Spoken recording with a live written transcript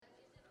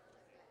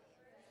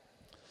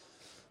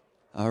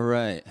All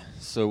right.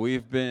 So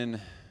we've been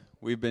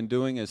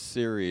doing a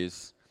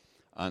series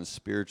on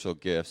spiritual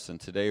gifts,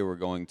 and today we're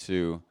going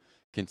to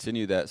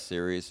continue that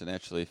series and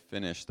actually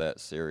finish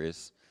that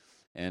series.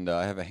 And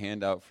I have a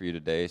handout for you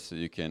today, so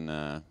you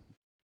can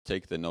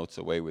take the notes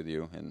away with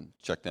you and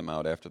check them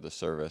out after the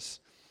service.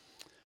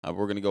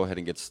 We're going to go ahead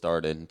and get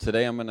started.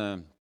 Today I'm going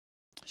to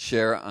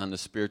share on the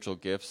spiritual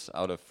gifts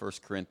out of 1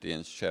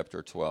 Corinthians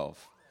chapter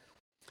 12.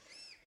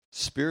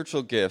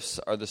 Spiritual gifts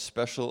are the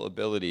special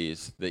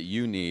abilities that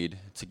you need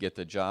to get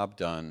the job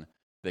done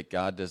that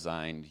God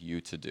designed you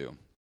to do.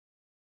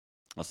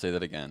 I'll say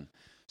that again.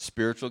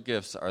 Spiritual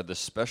gifts are the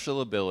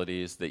special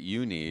abilities that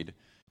you need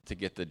to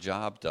get the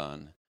job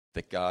done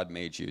that God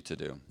made you to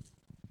do.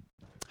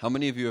 How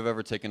many of you have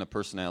ever taken a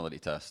personality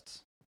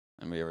test?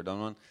 Anybody ever done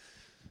one?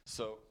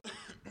 So,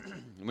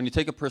 when you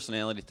take a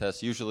personality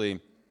test, usually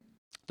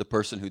the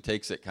person who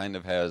takes it kind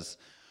of has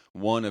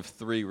one of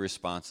three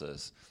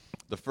responses.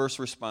 The first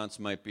response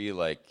might be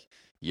like,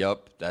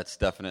 "Yup, that's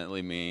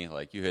definitely me.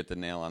 Like, you hit the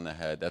nail on the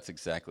head. That's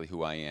exactly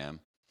who I am."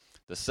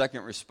 The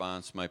second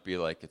response might be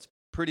like, "It's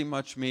pretty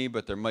much me,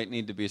 but there might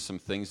need to be some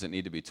things that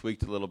need to be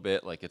tweaked a little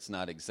bit, like it's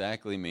not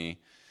exactly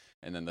me."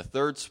 And then the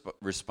third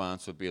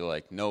response would be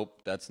like,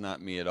 "Nope, that's not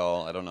me at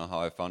all. I don't know how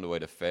I found a way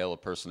to fail a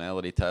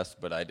personality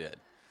test, but I did."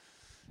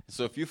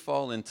 So if you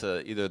fall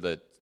into either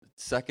the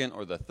second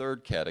or the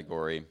third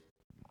category,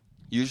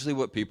 usually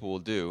what people will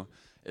do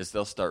is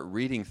they'll start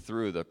reading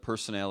through the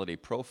personality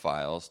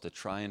profiles to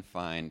try and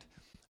find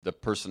the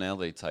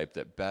personality type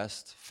that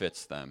best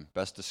fits them,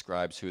 best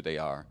describes who they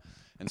are.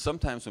 And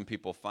sometimes when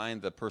people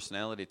find the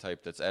personality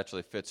type that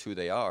actually fits who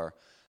they are,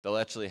 they'll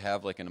actually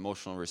have like an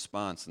emotional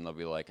response, and they'll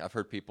be like,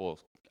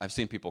 I've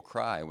seen people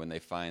cry when they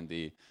find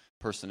the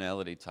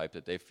personality type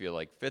that they feel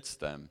like fits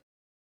them.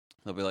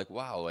 They'll be like,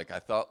 "Wow, like I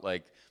thought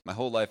like my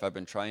whole life I've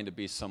been trying to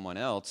be someone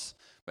else,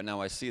 but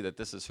now I see that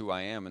this is who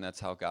I am and that's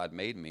how God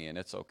made me and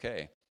it's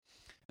okay."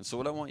 And so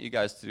what I want you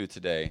guys to do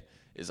today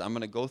is I'm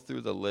going to go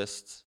through the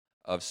list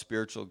of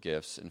spiritual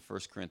gifts in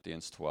 1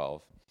 Corinthians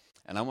 12,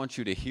 and I want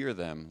you to hear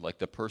them like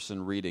the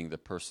person reading the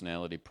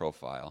personality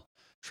profile,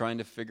 trying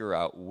to figure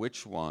out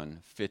which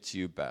one fits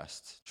you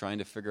best, trying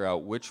to figure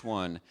out which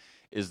one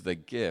is the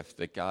gift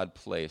that God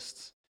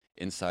placed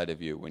inside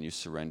of you when you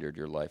surrendered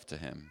your life to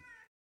Him.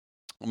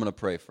 I'm going to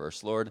pray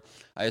first. Lord,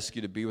 I ask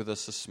you to be with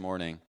us this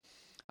morning.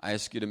 I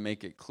ask you to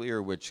make it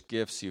clear which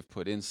gifts you've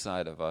put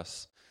inside of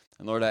us.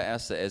 And Lord, I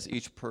ask that as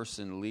each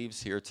person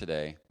leaves here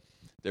today,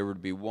 there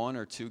would be one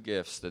or two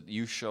gifts that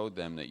you showed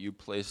them, that you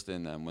placed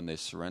in them when they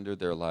surrendered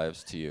their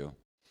lives to you,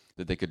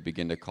 that they could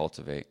begin to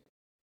cultivate.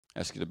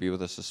 I ask you to be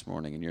with us this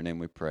morning. In your name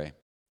we pray.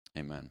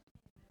 Amen.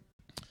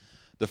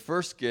 The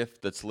first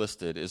gift that's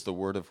listed is the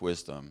word of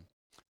wisdom.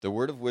 The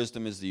word of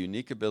wisdom is the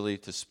unique ability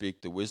to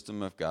speak the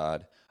wisdom of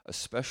God,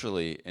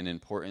 especially in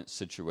important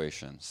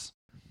situations.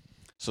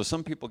 So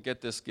some people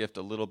get this gift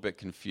a little bit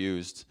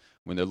confused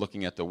when they're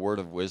looking at the word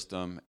of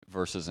wisdom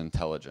versus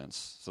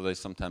intelligence. So they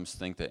sometimes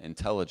think that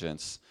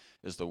intelligence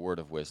is the word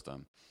of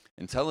wisdom.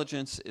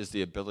 Intelligence is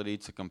the ability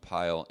to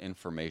compile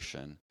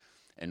information,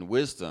 and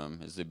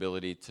wisdom is the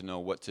ability to know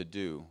what to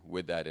do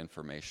with that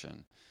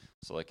information.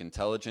 So like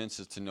intelligence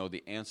is to know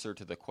the answer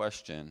to the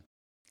question,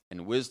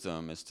 and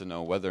wisdom is to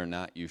know whether or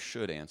not you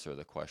should answer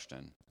the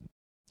question.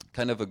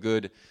 Kind of a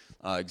good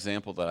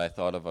example that I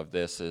thought of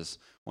this is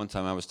one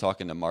time I was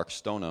talking to Mark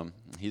Stoneham.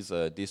 He's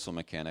a diesel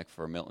mechanic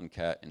for Milton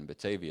Cat in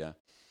Batavia,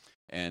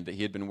 and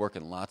he had been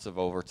working lots of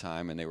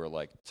overtime, and they were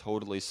like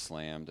totally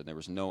slammed, and there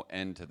was no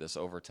end to this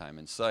overtime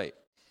in sight.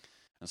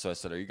 And so I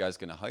said, "Are you guys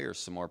going to hire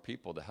some more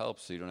people to help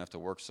so you don't have to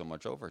work so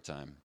much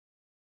overtime?"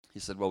 He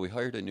said, "Well, we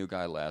hired a new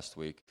guy last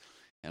week,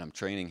 and I'm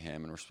training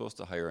him, and we're supposed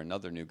to hire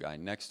another new guy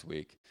next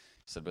week."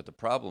 He said, "But the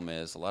problem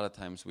is a lot of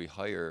times we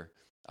hire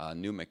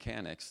new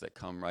mechanics that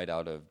come right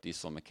out of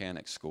diesel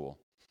mechanic school.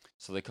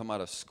 So they come out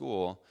of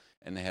school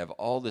and they have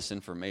all this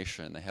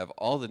information. They have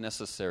all the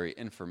necessary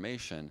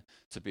information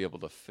to be able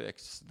to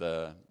fix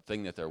the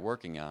thing that they're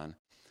working on,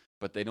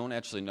 but they don't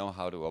actually know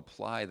how to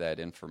apply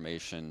that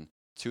information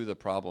to the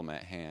problem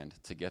at hand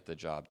to get the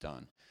job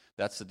done."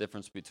 That's the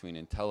difference between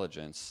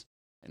intelligence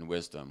and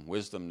wisdom.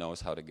 Wisdom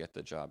knows how to get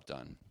the job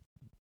done.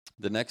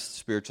 The next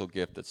spiritual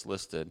gift that's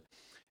listed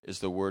is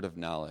the word of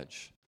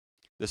knowledge.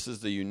 This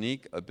is the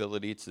unique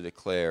ability to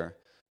declare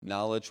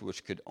knowledge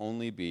which could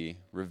only be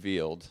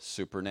revealed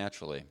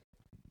supernaturally.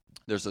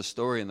 There's a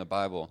story in the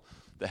Bible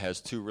that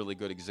has two really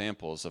good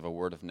examples of a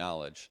word of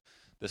knowledge.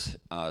 This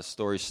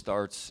story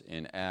starts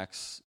in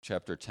Acts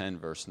chapter 10,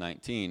 verse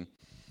 19,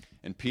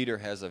 and Peter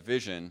has a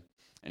vision,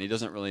 and he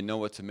doesn't really know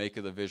what to make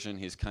of the vision.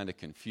 He's kind of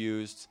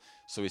confused,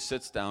 so he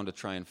sits down to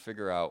try and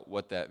figure out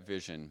what that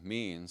vision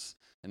means,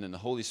 and then the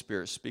Holy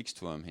Spirit speaks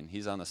to him, and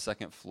he's on the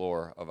second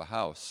floor of a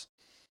house.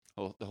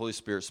 Well, the Holy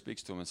Spirit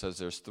speaks to him and says,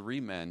 "There's 3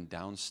 men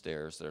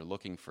downstairs that are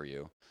looking for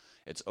you.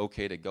 It's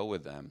okay to go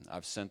with them.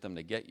 I've sent them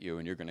to get you,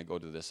 and you're going to go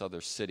to this other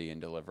city and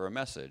deliver a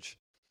message."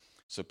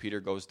 So Peter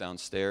goes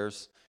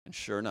downstairs, and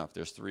sure enough,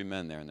 there's 3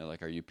 men there, and they're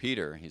like, "Are you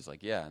Peter?" He's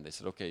like, "Yeah." And they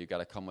said, "Okay, you got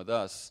to come with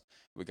us.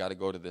 We got to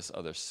go to this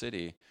other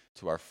city,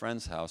 to our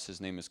friend's house.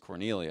 His name is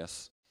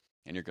Cornelius,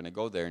 and you're going to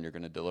go there and you're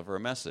going to deliver a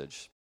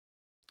message.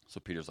 So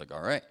Peter's like,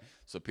 all right.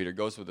 So Peter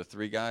goes with the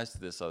three guys to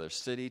this other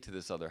city, to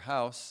this other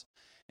house,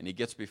 and he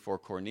gets before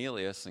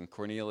Cornelius, and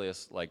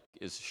Cornelius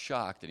is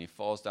shocked, and he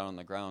falls down on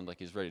the ground like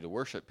he's ready to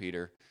worship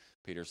Peter.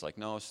 Peter's like,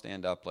 no,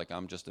 stand up, like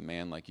I'm just a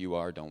man like you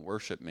are, don't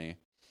worship me.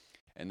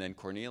 And then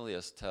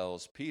Cornelius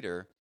tells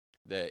Peter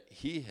that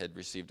he had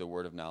received a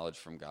word of knowledge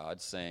from God,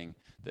 saying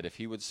that if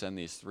he would send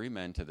these three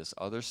men to this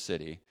other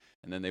city,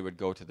 and then they would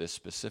go to this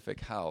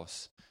specific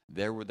house,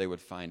 there they would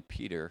find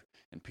Peter,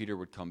 and Peter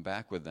would come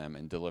back with them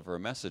and deliver a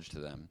message to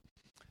them.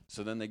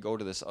 So then they go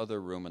to this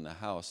other room in the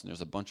house, and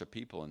there's a bunch of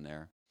people in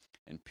there,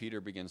 and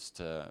Peter begins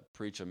to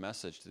preach a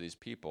message to these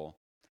people,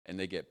 and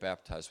they get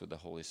baptized with the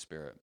Holy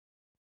Spirit.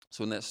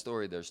 So in that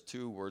story, there's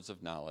two words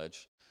of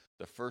knowledge.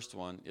 The first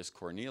one is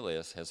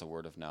Cornelius has a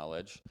word of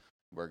knowledge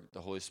where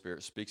the Holy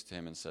Spirit speaks to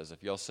him and says,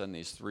 if you'll send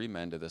these three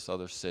men to this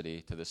other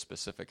city, to this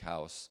specific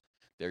house,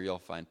 there you'll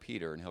find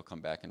Peter, and he'll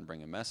come back and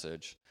bring a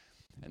message.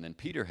 And then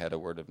Peter had a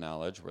word of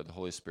knowledge where the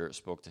Holy Spirit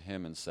spoke to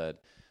him and said,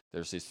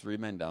 there's these three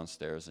men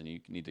downstairs, and you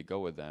need to go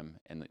with them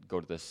and go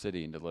to this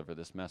city and deliver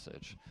this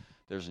message.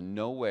 There's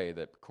no way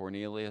that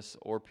Cornelius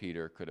or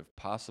Peter could have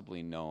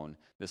possibly known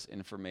this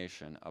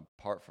information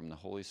apart from the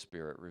Holy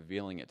Spirit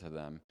revealing it to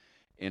them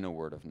in a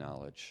word of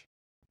knowledge.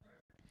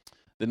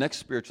 The next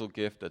spiritual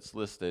gift that's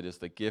listed is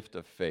the gift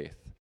of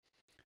faith.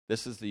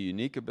 This is the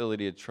unique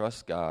ability to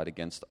trust God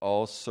against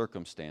all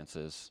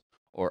circumstances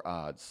or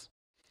odds.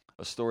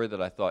 A story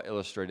that I thought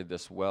illustrated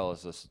this well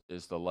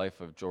is the life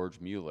of George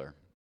Mueller.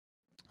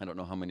 I don't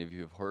know how many of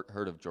you have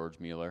heard of George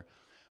Mueller,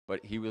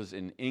 but he was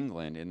in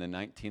England in the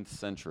 19th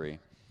century,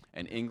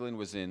 and England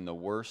was in the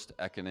worst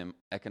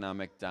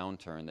economic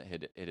downturn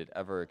that it had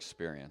ever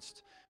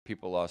experienced.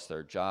 People lost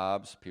their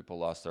jobs, people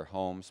lost their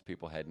homes,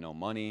 people had no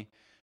money,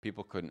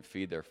 people couldn't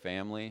feed their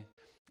family,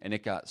 and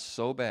it got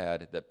so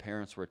bad that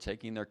parents were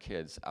taking their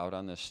kids out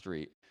on the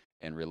street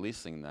and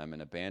releasing them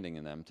and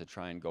abandoning them to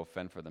try and go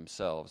fend for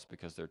themselves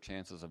because their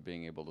chances of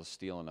being able to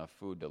steal enough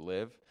food to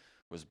live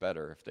was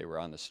better if they were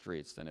on the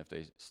streets than if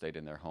they stayed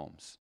in their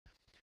homes.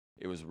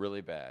 It was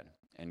really bad.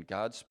 And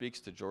God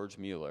speaks to George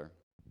Mueller,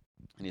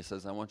 and he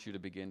says, I want you to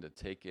begin to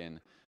take in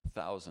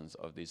thousands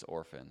of these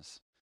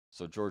orphans.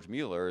 So George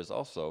Mueller is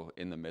also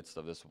in the midst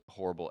of this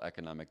horrible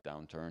economic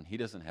downturn. He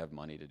doesn't have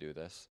money to do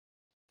this,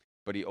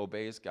 but he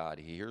obeys God.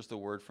 He hears the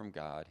word from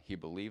God. He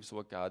believes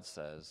what God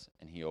says,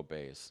 and he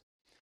obeys.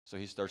 So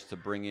he starts to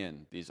bring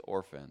in these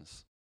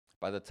orphans.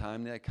 By the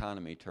time the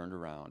economy turned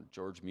around,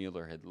 George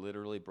Mueller had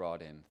literally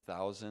brought in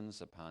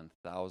thousands upon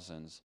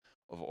thousands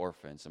of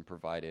orphans and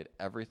provided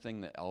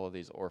everything that all of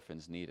these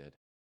orphans needed.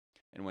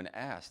 And when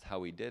asked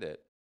how he did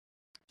it,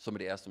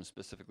 somebody asked him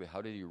specifically,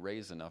 how did you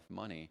raise enough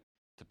money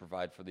to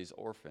provide for these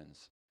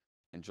orphans?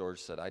 And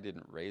George said, I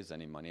didn't raise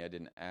any money. I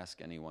didn't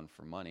ask anyone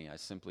for money. I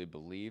simply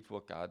believed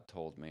what God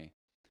told me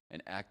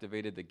and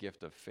activated the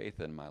gift of faith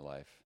in my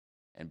life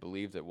and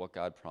believed that what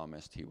God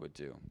promised he would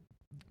do.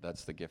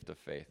 That's the gift of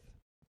faith.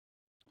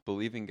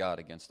 Believing God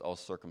against all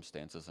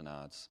circumstances and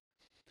odds.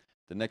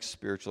 The next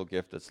spiritual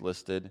gift that's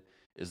listed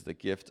is the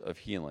gift of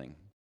healing.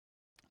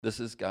 This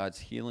is God's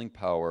healing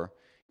power,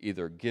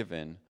 either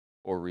given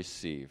or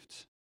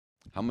received.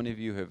 How many of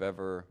you have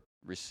ever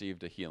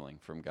received a healing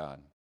from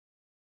God?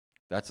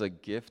 That's a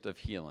gift of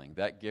healing.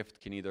 That gift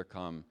can either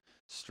come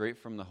straight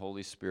from the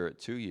Holy Spirit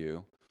to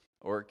you,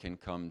 or it can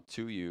come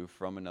to you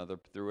through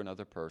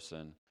another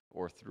person,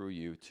 or through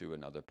you to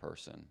another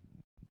person.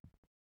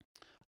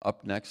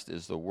 Up next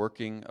is the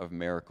working of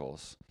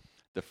miracles.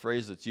 The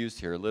phrase that's used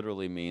here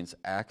literally means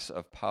acts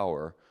of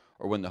power,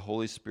 or when the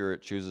Holy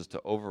Spirit chooses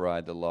to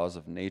override the laws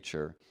of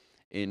nature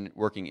in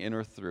working in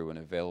or through an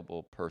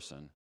available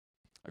person.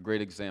 A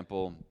great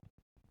example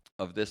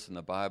of this in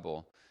the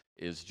Bible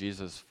is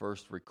Jesus'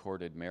 first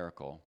recorded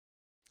miracle.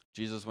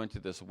 Jesus went to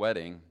this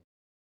wedding,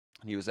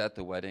 and he was at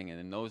the wedding, and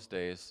in those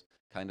days,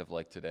 kind of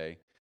like today,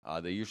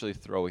 they usually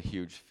throw a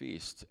huge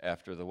feast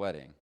after the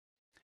wedding.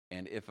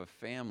 And if a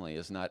family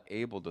is not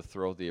able to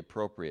throw the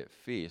appropriate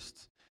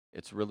feast,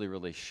 it's really,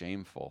 really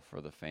shameful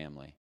for the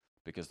family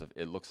because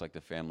it looks like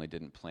the family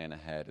didn't plan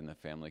ahead and the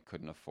family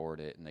couldn't afford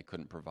it and they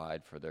couldn't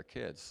provide for their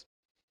kids.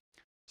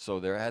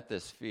 So they're at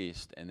this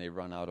feast and they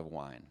run out of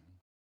wine.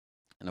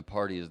 And a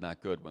party is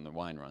not good when the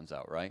wine runs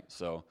out, right?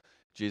 So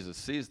Jesus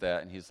sees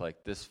that and he's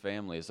like, this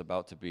family is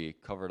about to be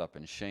covered up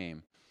in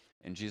shame.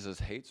 And Jesus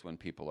hates when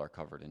people are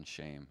covered in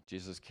shame.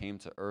 Jesus came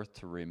to earth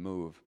to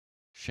remove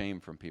shame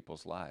from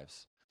people's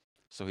lives.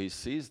 So he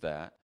sees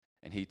that,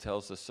 and he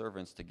tells the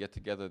servants to get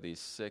together these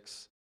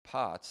 6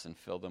 pots and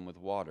fill them with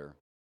water.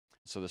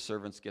 So the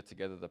servants get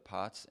together the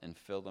pots and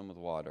fill them with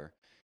water,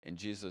 and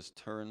Jesus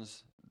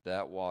turns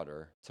that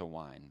water to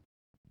wine.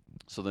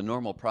 So the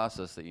normal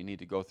process that you need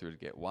to go through to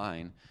get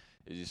wine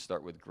is you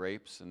start with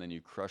grapes, and then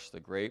you crush the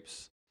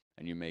grapes,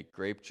 and you make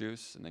grape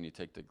juice, and then you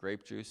take the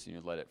grape juice and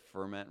you let it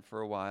ferment for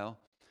a while.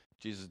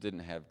 Jesus didn't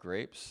have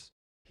grapes.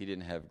 He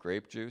didn't have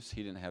grape juice.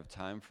 He didn't have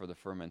time for the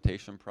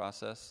fermentation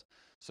process.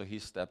 So he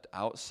stepped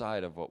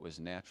outside of what was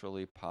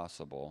naturally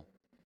possible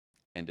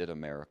and did a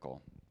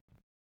miracle.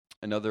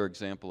 Another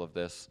example of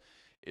this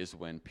is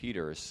when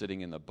Peter is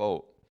sitting in the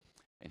boat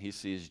and he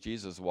sees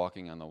Jesus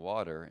walking on the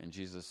water, and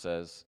Jesus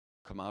says,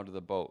 "Come out of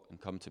the boat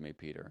and come to me,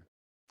 Peter."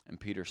 And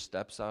Peter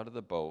steps out of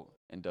the boat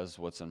and does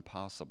what's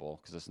impossible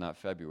because it's not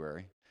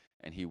February,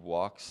 and he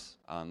walks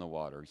on the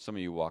water. Some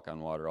of you walk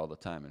on water all the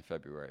time in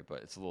February,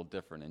 but it's a little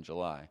different in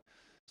July.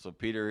 So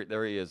Peter,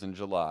 there he is in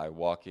July,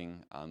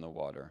 walking on the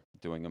water,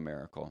 doing a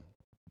miracle.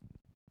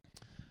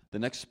 The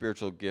next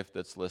spiritual gift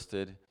that's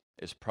listed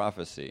is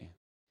prophecy.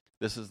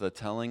 This is the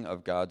telling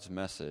of God's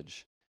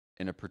message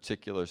in a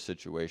particular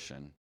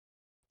situation.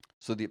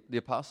 So the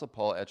Apostle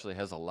Paul actually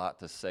has a lot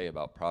to say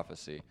about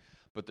prophecy,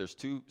 but there's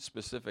two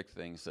specific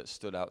things that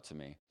stood out to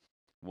me.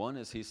 One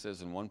is he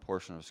says in one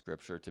portion of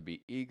Scripture to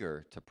be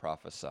eager to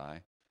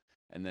prophesy,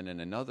 and then in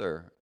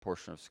another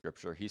portion of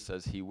Scripture he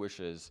says he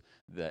wishes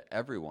that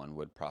everyone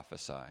would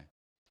prophesy.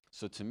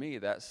 So to me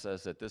that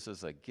says that this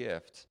is a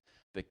gift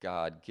that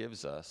God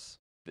gives us,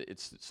 that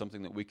it's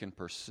something that we can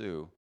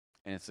pursue,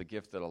 and it's a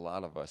gift that a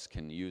lot of us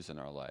can use in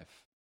our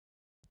life.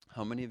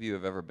 How many of you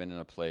have ever been in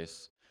a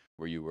place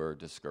where you were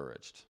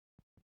discouraged?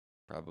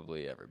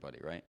 Probably everybody,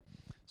 right?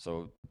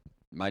 So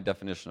my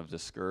definition of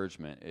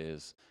discouragement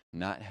is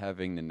not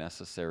having the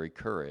necessary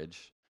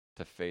courage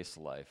to face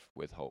life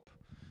with hope.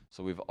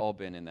 So we've all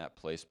been in that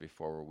place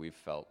before where we've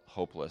felt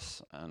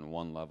hopeless on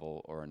one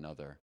level or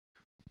another.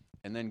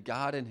 And then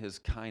God in his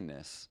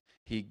kindness,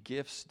 he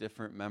gifts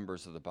different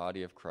members of the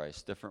body of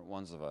Christ, different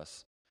ones of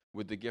us,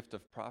 with the gift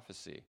of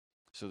prophecy,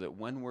 so that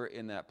when we're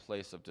in that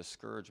place of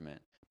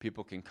discouragement,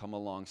 people can come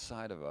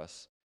alongside of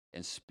us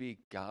and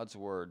speak God's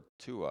word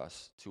to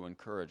us to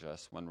encourage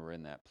us when we're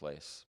in that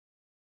place.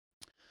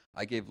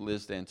 I gave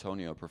Liz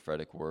D'Antonio a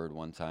prophetic word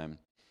one time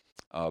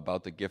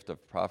about the gift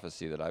of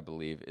prophecy that I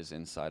believe is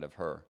inside of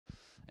her.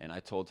 And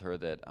I told her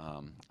that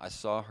I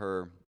saw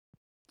her,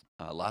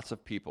 lots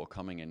of people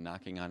coming and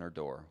knocking on her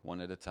door one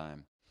at a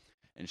time.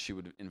 And she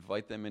would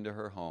invite them into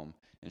her home,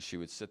 and she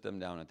would sit them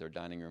down at their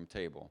dining room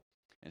table.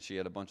 And she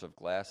had a bunch of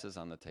glasses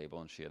on the table,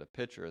 and she had a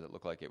pitcher that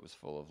looked like it was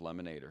full of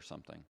lemonade or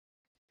something.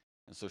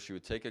 And so she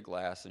would take a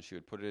glass, and she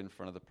would put it in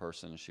front of the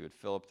person, and she would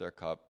fill up their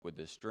cup with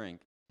this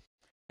drink,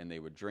 and they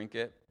would drink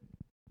it,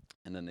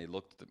 and then they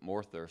looked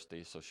more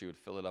thirsty, so she would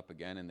fill it up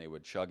again, and they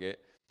would chug it,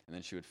 and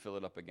then she would fill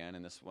it up again,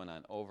 and this went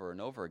on over and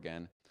over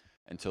again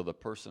until the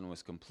person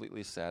was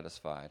completely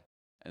satisfied.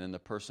 And then the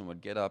person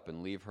would get up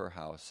and leave her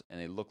house, and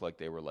they looked like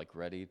they were like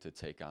ready to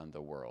take on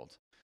the world.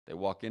 They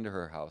walk into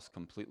her house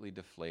completely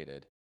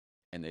deflated,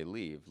 and they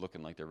leave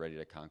looking like they're ready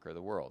to conquer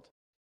the world.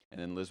 And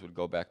then Liz would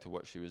go back to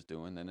what she was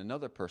doing. Then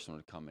another person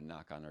would come and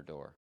knock on her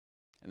door.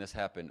 And this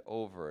happened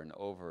over and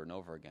over and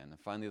over again. And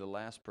finally the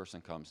last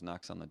person comes,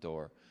 knocks on the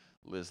door.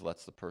 Liz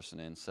lets the person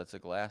in, sets a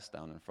glass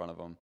down in front of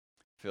them,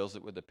 fills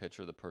it with the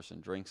pitcher. The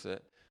person drinks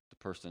it. The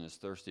person is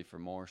thirsty for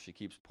more. She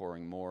keeps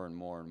pouring more and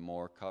more and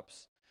more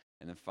cups.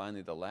 And then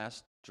finally the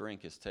last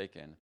drink is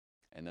taken,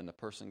 and then the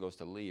person goes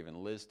to leave,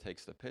 and Liz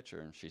takes the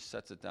pitcher, and she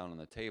sets it down on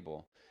the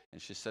table, and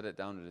she set it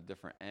down at a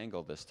different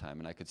angle this time,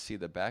 and I could see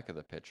the back of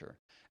the pitcher.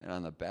 And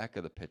on the back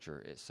of the pitcher,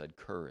 it said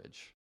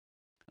courage.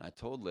 And I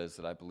told Liz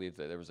that I believed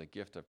that there was a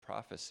gift of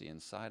prophecy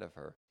inside of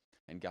her,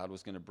 and God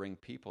was going to bring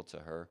people to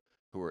her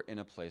who were in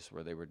a place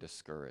where they were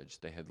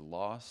discouraged. They had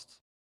lost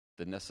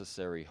the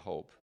necessary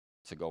hope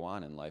to go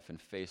on in life and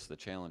face the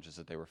challenges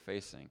that they were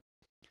facing.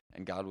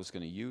 And God was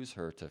going to use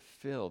her to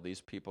fill these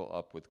people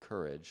up with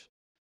courage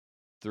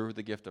through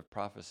the gift of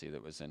prophecy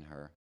that was in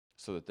her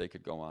so that they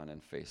could go on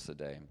and face the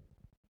day.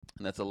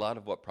 And that's a lot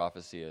of what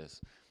prophecy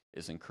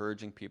is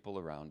encouraging people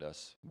around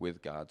us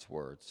with God's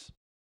words.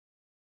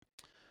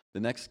 The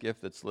next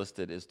gift that's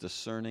listed is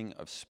discerning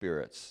of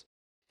spirits.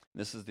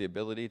 This is the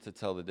ability to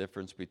tell the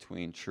difference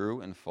between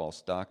true and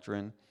false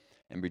doctrine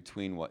and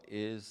between what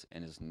is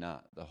and is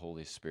not the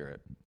Holy Spirit.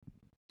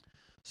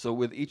 So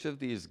with each of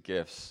these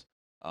gifts,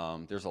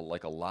 there's a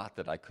lot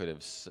that I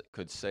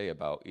could say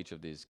about each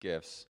of these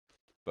gifts,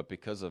 but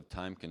because of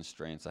time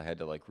constraints, I had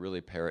to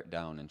really pare it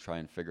down and try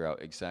and figure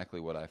out exactly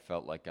what I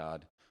felt like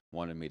God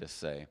wanted me to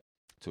say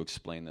to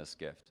explain this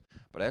gift.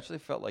 But I actually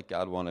felt like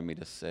God wanted me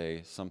to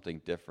say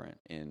something different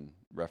in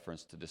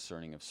reference to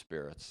discerning of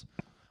spirits.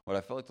 What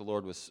I felt like the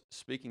Lord was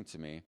speaking to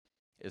me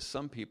is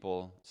some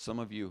people, some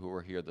of you who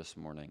are here this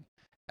morning,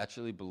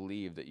 actually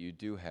believe that you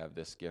do have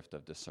this gift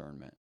of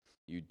discernment.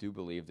 You do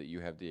believe that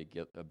you have the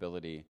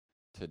ability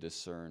to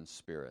discern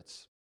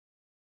spirits.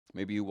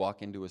 Maybe you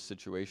walk into a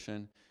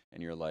situation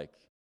and you're like,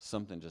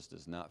 something just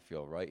does not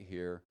feel right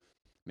here.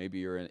 Maybe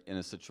you're in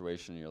a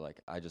situation and you're like,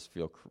 I just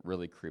feel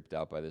really creeped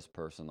out by this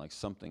person, like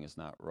something is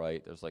not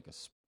right. There's like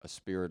a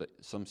spirit,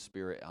 some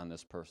spirit on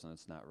this person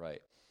that's not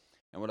right.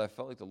 And what I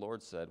felt like the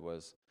Lord said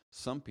was,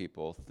 some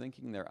people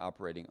thinking they're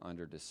operating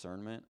under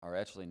discernment are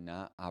actually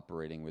not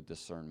operating with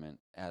discernment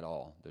at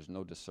all. There's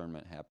no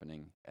discernment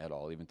happening at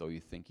all, even though you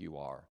think you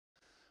are.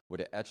 What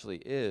it actually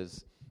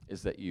is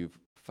that you've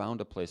found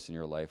a place in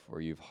your life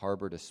where you've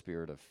harbored a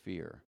spirit of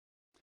fear.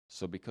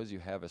 So because you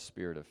have a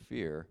spirit of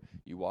fear,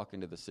 you walk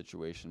into the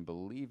situation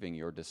believing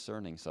you're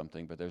discerning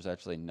something, but there's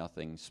actually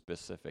nothing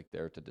specific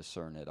there to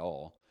discern at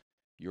all.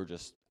 You're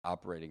just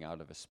operating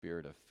out of a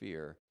spirit of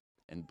fear,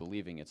 and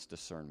believing it's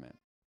discernment.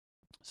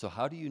 So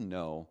how do you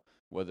know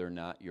whether or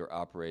not you're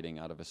operating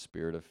out of a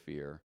spirit of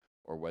fear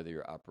or whether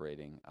you're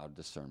operating out of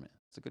discernment?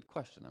 It's a good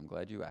question. I'm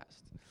glad you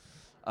asked.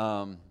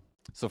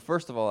 So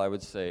first of all, I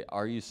would say,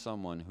 are you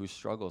someone who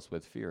struggles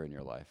with fear in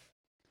your life?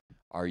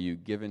 Are you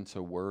given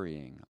to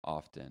worrying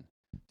often?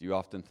 Do you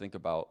often think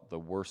about the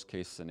worst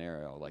case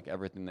scenario, like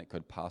everything that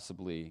could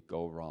possibly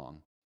go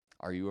wrong?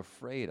 Are you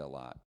afraid a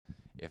lot?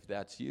 If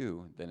that's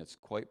you, then it's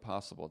quite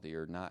possible that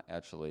you're not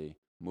actually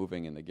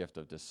moving in the gift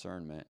of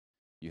discernment.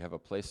 You have a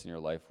place in your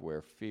life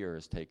where fear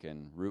has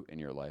taken root in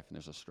your life, and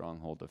there's a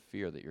stronghold of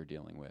fear that you're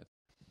dealing with.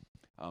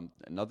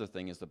 Another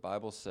thing is the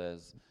Bible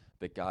says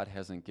that God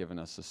hasn't given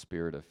us a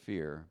spirit of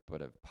fear,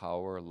 but of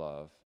power,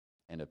 love,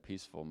 and a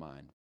peaceful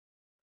mind.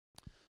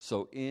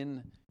 So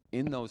in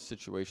those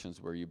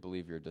situations where you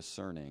believe you're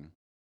discerning,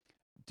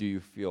 do you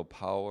feel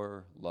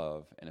power,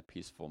 love, and a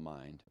peaceful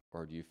mind,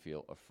 or do you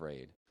feel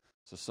afraid?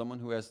 So someone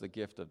who has the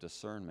gift of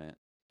discernment,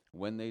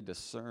 when they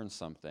discern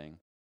something,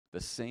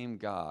 the same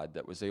God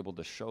that was able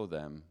to show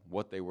them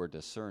what they were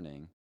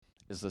discerning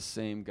is the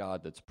same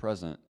God that's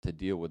present to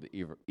deal with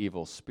the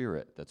evil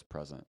spirit that's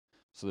present.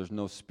 So there's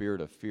no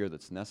spirit of fear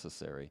that's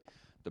necessary.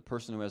 The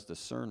person who has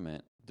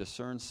discernment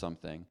discerns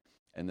something,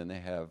 and then they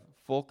have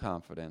full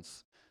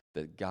confidence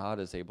that God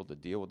is able to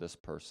deal with this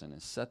person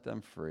and set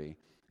them free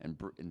and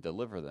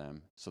deliver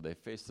them, so they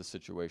face the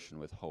situation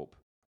with hope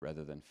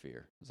rather than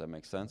fear. Does that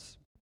make sense?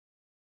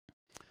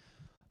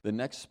 The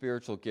next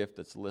spiritual gift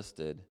that's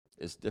listed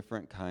is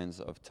different kinds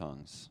of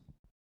tongues.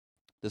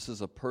 This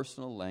is a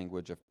personal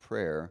language of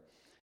prayer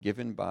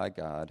given by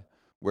God,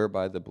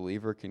 whereby the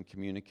believer can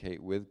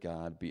communicate with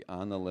God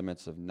beyond the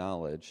limits of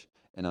knowledge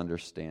and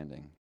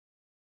understanding.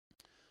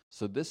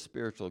 So this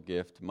spiritual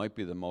gift might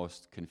be the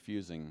most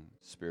confusing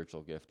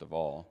spiritual gift of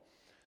all.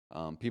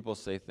 People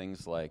say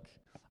things like,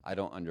 I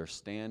don't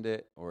understand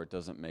it, or it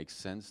doesn't make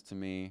sense to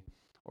me,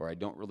 or I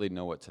don't really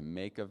know what to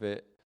make of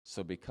it.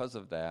 So because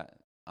of that,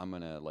 I'm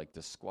going to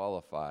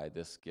disqualify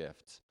this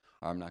gift,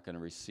 or I'm not going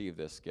to receive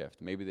this gift.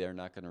 Maybe they're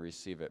not going to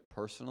receive it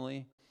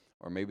personally,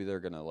 or maybe they're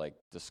going to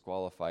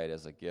disqualify it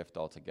as a gift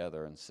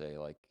altogether and say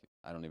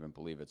I don't even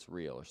believe it's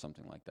real or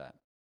something like that.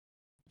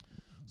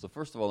 So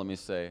first of all, let me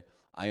say,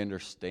 I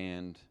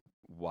understand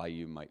why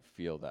you might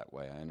feel that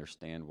way. I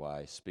understand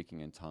why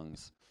speaking in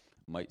tongues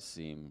might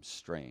seem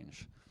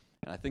strange.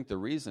 And I think the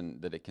reason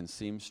that it can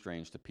seem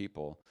strange to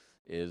people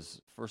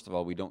is, first of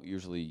all, we don't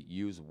usually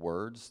use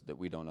words that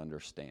we don't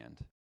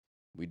understand.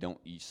 We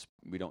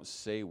don't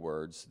say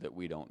words that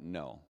we don't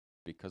know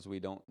because we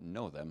don't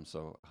know them,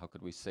 so how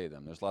could we say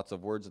them? There's lots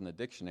of words in the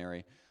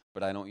dictionary,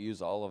 but I don't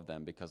use all of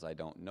them because I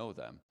don't know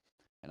them.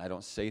 And I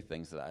don't say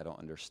things that I don't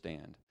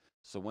understand.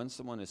 So when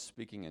someone is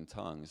speaking in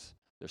tongues,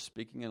 they're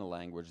speaking in a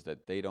language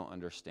that they don't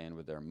understand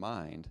with their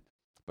mind,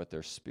 but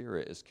their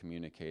spirit is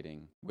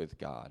communicating with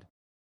God.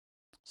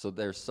 So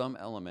there's some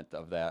element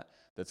of that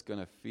that's going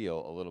to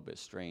feel a little bit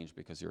strange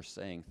because you're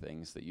saying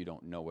things that you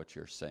don't know what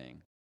you're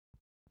saying.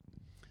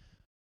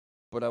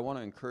 But I want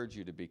to encourage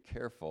you to be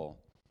careful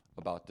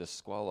about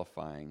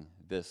disqualifying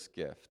this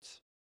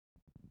gift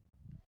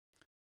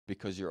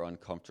because you're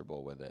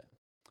uncomfortable with it.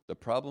 The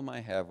problem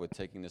I have with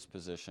taking this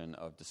position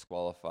of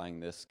disqualifying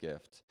this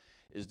gift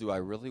is, do I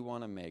really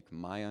want to make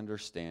my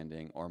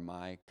understanding or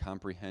my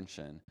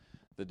comprehension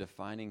the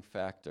defining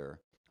factor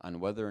on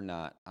whether or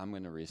not I'm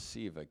going to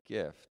receive a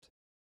gift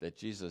that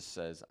Jesus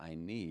says I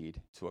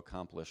need to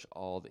accomplish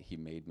all that he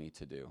made me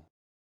to do?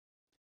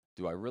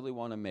 Do I really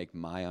want to make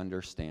my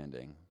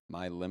understanding,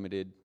 my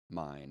limited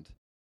mind,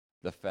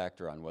 the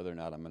factor on whether or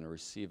not I'm going to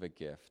receive a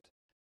gift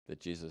that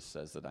Jesus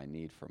says that I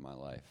need for my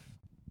life?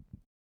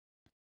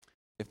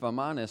 If I'm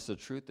honest, the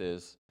truth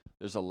is,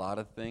 there's a lot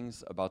of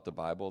things about the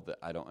Bible that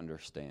I don't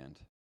understand.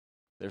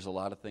 There's a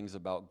lot of things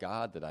about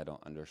God that I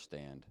don't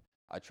understand.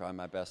 I try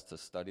my best to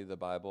study the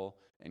Bible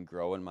and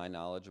grow in my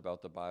knowledge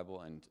about the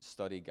Bible and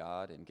study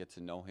God and get to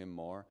know him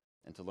more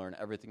and to learn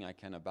everything I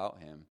can about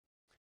him.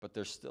 But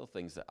there's still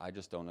things that I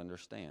just don't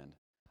understand.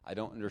 I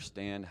don't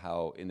understand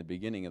how, in the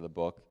beginning of the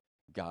book,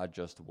 God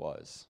just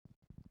was.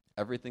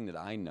 Everything that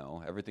I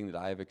know, everything that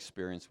I have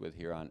experienced with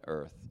here on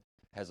earth,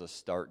 has a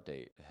start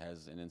date,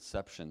 has an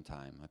inception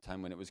time, a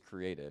time when it was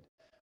created.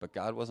 But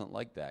God wasn't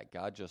like that.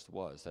 God just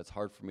was. That's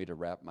hard for me to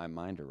wrap my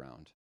mind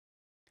around.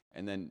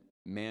 And then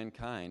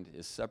mankind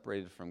is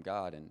separated from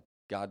God, and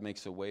God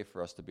makes a way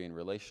for us to be in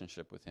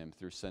relationship with him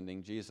through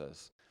sending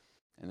Jesus.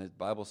 And the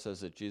Bible says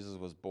that Jesus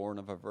was born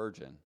of a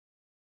virgin.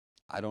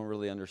 I don't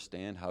really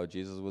understand how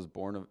Jesus was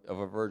born of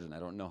a virgin. I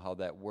don't know how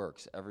that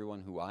works.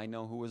 Everyone who I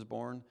know who was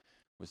born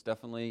was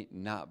definitely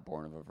not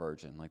born of a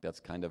virgin.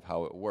 That's kind of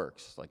how it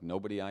works.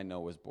 Nobody I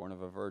know was born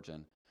of a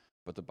virgin,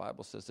 but the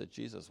Bible says that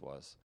Jesus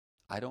was.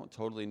 I don't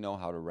totally know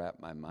how to wrap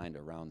my mind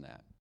around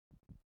that.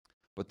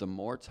 But the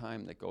more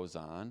time that goes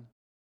on,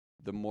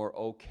 the more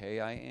okay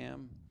I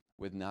am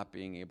with not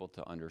being able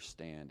to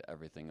understand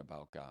everything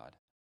about God.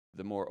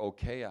 The more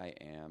okay I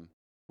am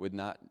with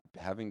not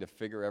having to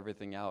figure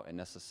everything out and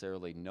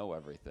necessarily know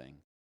everything.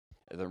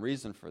 And the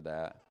reason for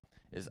that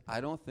is I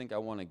don't think I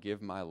want to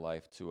give my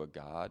life to a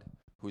God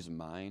whose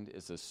mind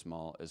is as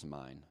small as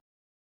mine.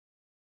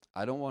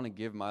 I don't want to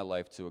give my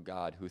life to a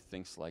God who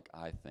thinks like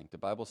I think. The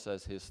Bible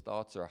says his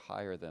thoughts are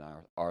higher than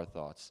our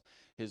thoughts.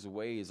 His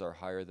ways are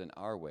higher than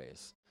our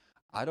ways.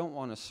 I don't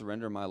want to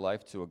surrender my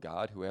life to a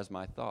God who has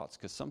my thoughts,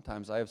 because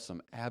sometimes I have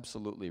some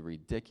absolutely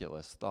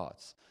ridiculous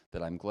thoughts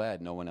that I'm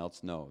glad no one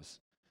else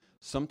knows.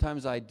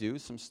 Sometimes I do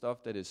some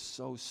stuff that is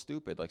so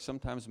stupid. Like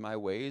sometimes my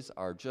ways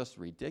are just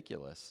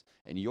ridiculous,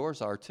 and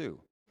yours are too.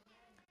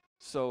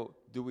 So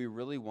do we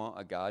really want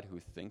a God who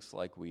thinks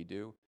like we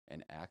do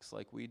and acts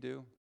like we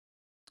do?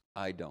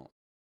 I don't.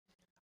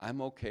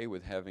 I'm okay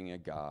with having a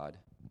God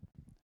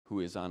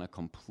who is on a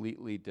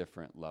completely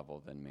different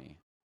level than me.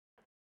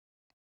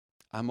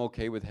 I'm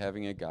okay with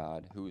having a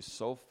God who is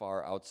so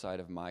far outside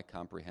of my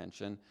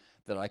comprehension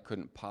that I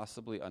couldn't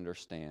possibly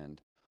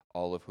understand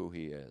all of who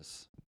he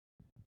is.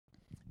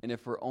 And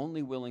if we're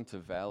only willing to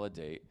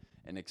validate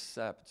and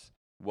accept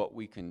what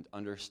we can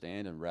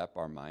understand and wrap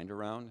our mind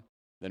around,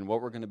 then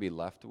what we're going to be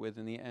left with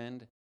in the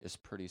end is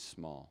pretty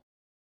small.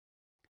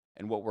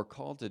 And what we're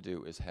called to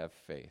do is have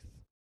faith.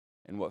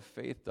 And what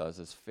faith does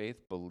is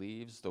faith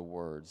believes the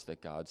words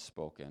that God's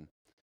spoken.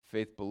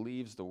 Faith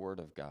believes the word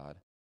of God.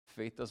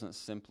 Faith doesn't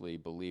simply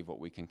believe what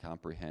we can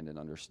comprehend and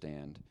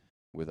understand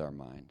with our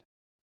mind.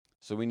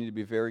 So we need to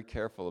be very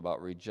careful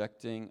about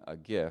rejecting a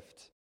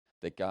gift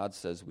that God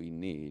says we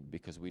need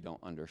because we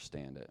don't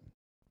understand it.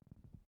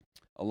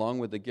 Along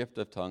with the gift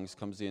of tongues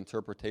comes the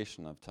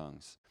interpretation of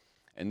tongues.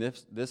 And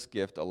this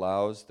gift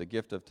allows the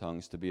gift of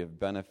tongues to be of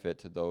benefit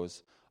to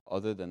those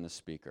other than the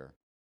speaker.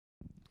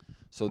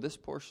 So this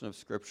portion of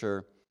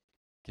Scripture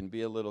can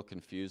be a little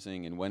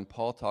confusing, and when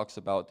Paul talks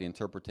about the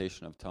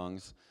interpretation of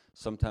tongues,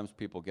 sometimes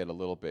people get a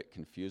little bit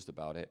confused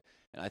about it.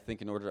 And I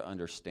think in order to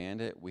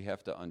understand it, we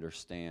have to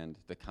understand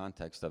the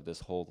context of this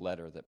whole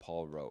letter that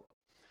Paul wrote.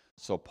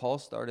 So Paul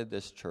started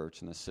this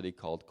church in a city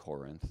called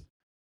Corinth,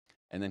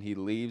 and then he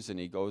leaves and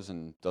he goes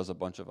and does a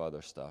bunch of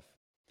other stuff.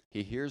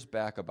 He hears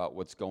back about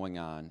what's going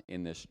on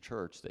in this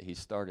church that he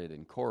started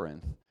in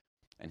Corinth,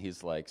 and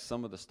he's like,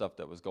 some of the stuff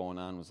that was going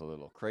on was a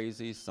little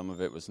crazy, some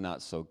of it was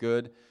not so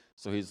good.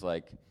 So he's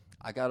like,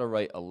 I got to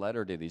write a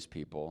letter to these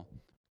people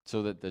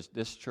so that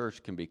this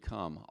church can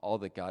become all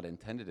that God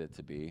intended it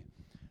to be,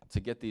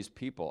 to get these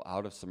people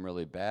out of some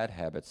really bad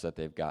habits that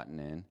they've gotten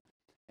in,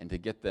 and to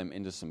get them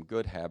into some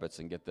good habits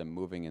and get them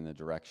moving in the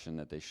direction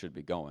that they should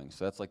be going.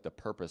 So that's like the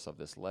purpose of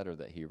this letter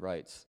that he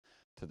writes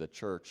to the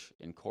church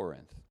in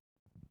Corinth.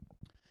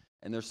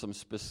 And there's some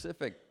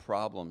specific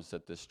problems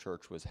that this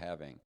church was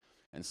having.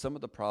 And some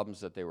of the problems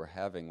that they were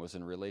having was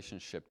in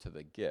relationship to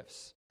the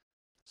gifts.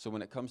 So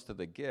when it comes to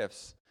the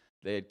gifts,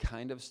 they had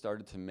kind of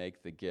started to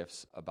make the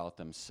gifts about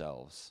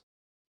themselves.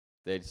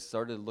 They had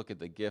started to look at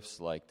the gifts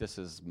like, this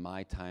is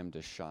my time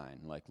to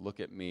shine. Like,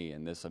 look at me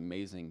and this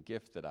amazing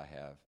gift that I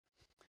have.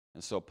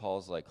 And so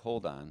Paul's like,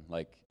 hold on.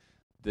 Like,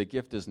 the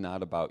gift is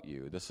not about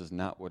you. This is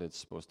not what it's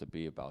supposed to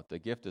be about. The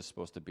gift is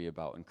supposed to be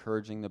about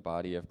encouraging the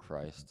body of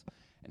Christ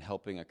and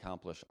helping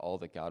accomplish all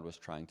that God was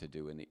trying to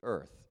do in the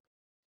earth.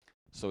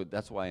 So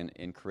that's why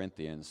in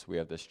Corinthians we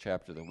have this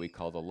chapter that we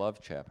call the love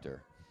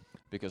chapter,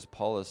 because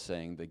Paul is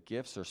saying the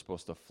gifts are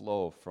supposed to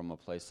flow from a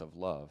place of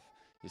love.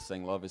 He's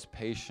saying love is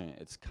patient,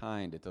 it's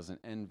kind, it doesn't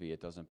envy, it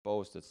doesn't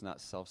boast, it's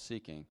not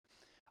self-seeking.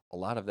 A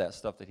lot of that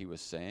stuff that he was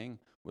saying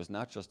was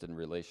not just in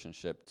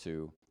relationship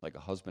to like a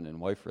husband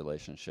and wife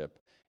relationship,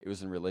 it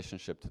was in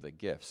relationship to the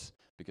gifts,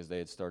 because they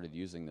had started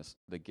using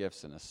the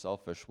gifts in a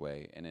selfish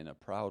way and in a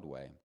proud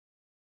way.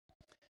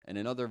 And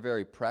another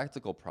very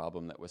practical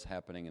problem that was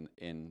happening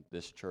in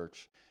this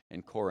church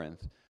in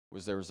Corinth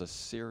was there was a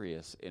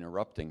serious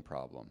interrupting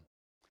problem.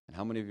 And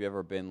how many of you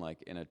ever been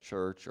like in a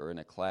church or in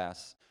a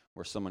class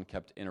where someone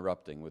kept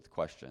interrupting with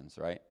questions,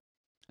 right?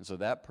 And so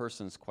that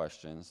person's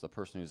questions, the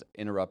person who's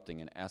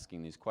interrupting and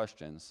asking these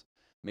questions,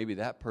 maybe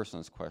that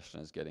person's question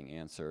is getting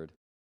answered,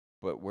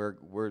 but where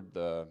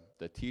the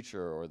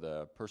teacher or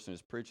the person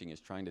who's preaching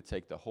is trying to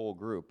take the whole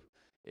group,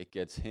 it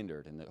gets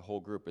hindered, and the whole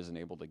group isn't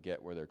able to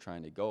get where they're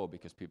trying to go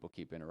because people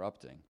keep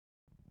interrupting.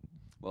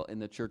 Well, in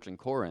the church in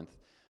Corinth,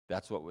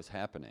 that's what was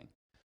happening.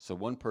 So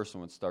one person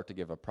would start to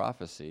give a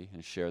prophecy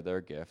and share their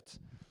gift,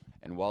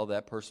 and while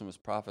that person was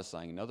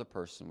prophesying, another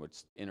person would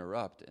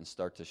interrupt and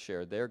start to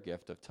share their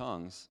gift of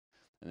tongues,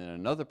 and then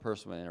another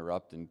person would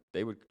interrupt, and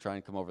they would try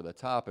and come over the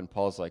top, and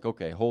Paul's like,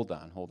 okay, hold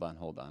on.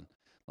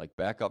 Like,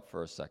 back up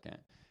for a second.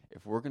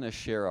 If we're going to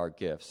share our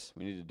gifts,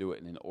 we need to do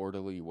it in an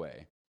orderly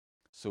way.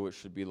 So it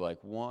should be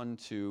like 1,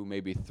 2,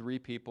 maybe 3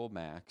 people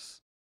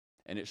max,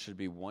 and it should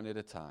be one at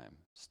a time.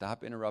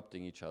 Stop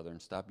interrupting each other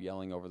and stop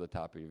yelling over the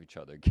top of each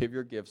other. Give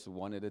your gifts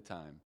one at a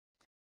time.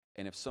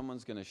 And if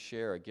someone's going to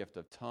share a gift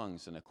of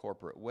tongues in a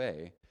corporate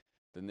way,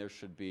 then there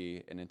should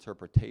be an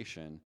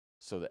interpretation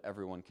so that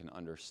everyone can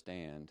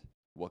understand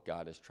what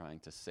God is trying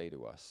to say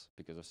to us.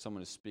 Because if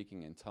someone is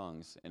speaking in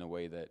tongues in a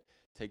way that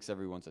takes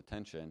everyone's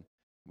attention,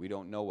 we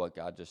don't know what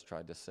God just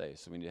tried to say.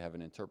 So we need to have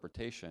an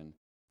interpretation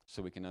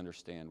so we can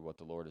understand what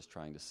the Lord is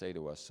trying to say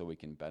to us so we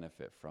can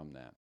benefit from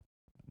that.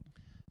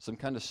 Some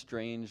kind of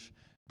strange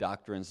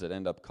doctrines that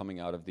end up coming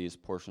out of these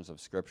portions of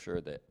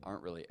Scripture that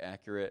aren't really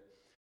accurate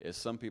is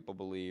some people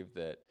believe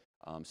that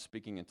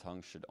speaking in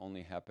tongues should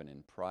only happen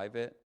in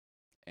private,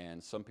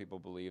 and some people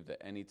believe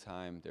that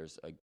anytime there's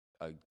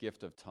a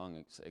gift of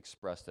tongues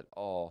expressed at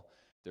all,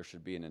 there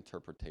should be an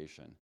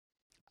interpretation.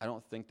 I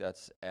don't think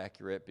that's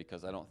accurate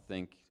because I don't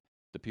think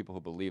the people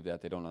who believe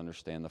that, they don't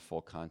understand the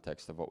full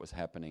context of what was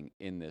happening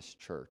in this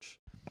church.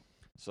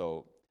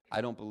 So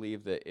I don't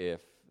believe that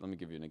let me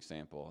give you an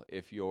example.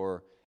 If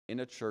you're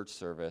in a church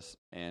service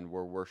and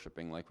we're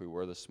worshiping like we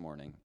were this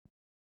morning,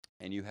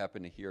 and you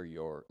happen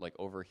to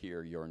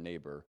overhear your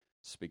neighbor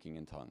speaking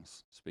in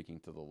tongues, speaking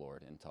to the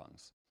Lord in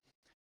tongues,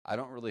 I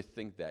don't really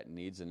think that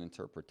needs an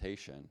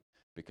interpretation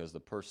because the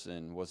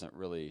person wasn't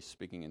really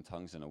speaking in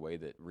tongues in a way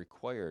that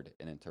required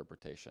an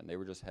interpretation. They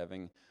were just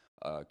having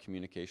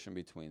communication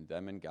between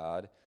them and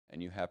God,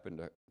 and you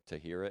happened to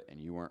hear it,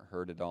 and you weren't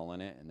heard at all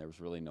in it, and there was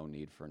really no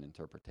need for an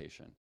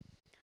interpretation.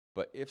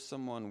 But if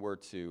someone were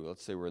to,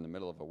 let's say we're in the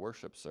middle of a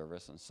worship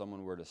service, and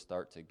someone were to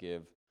start to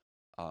give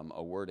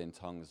a word in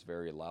tongues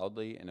very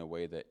loudly in a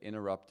way that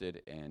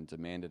interrupted and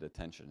demanded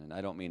attention, and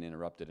I don't mean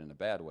interrupted in a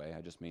bad way,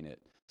 I just mean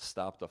it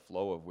stopped the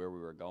flow of where we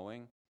were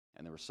going,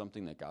 and there was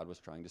something that God was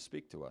trying to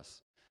speak to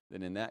us,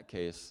 then in that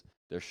case,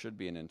 there should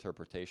be an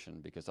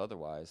interpretation, because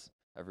otherwise,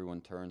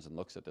 everyone turns and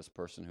looks at this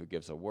person who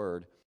gives a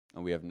word,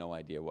 and we have no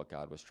idea what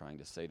God was trying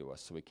to say to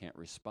us, so we can't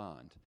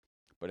respond.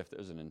 But if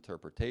there's an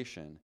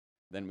interpretation,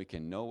 then we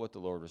can know what the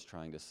Lord was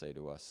trying to say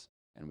to us,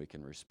 and we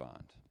can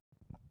respond.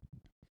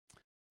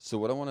 So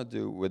what I want to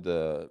do with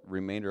the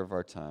remainder of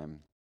our time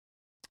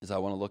is I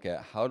want to look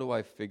at how do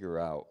I figure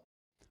out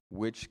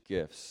which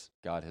gifts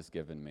God has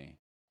given me?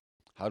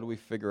 How do we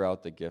figure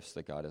out the gifts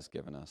that God has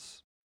given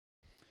us?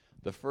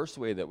 The first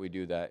way that we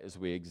do that is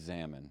we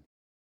examine.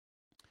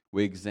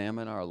 We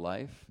examine our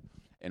life,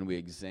 and we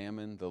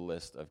examine the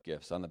list of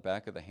gifts. On the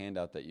back of the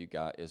handout that you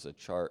got is a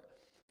chart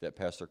that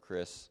Pastor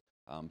Chris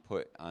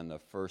put on the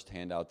first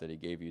handout that he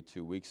gave you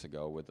 2 weeks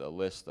ago with a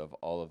list of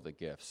all of the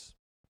gifts.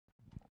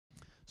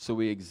 So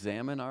we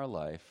examine our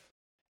life,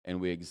 and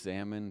we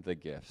examine the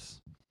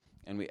gifts,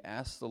 and we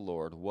ask the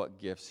Lord what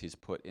gifts he's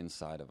put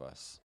inside of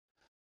us.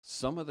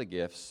 Some of the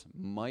gifts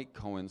might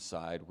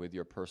coincide with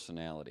your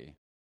personality.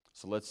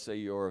 So let's say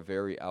you're a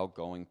very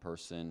outgoing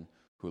person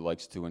who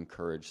likes to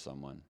encourage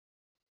someone.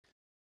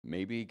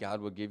 Maybe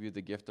God would give you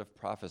the gift of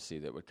prophecy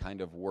that would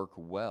kind of work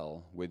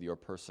well with your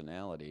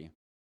personality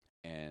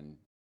and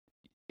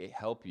it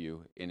help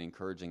you in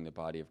encouraging the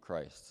body of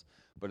Christ.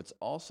 But it's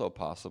also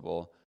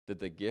possible that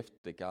the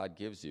gift that God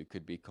gives you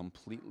could be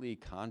completely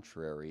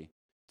contrary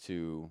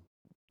to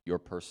your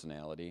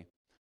personality.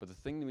 But the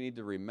thing we need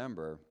to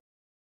remember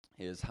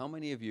is how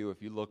many of you,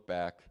 if you look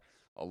back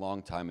a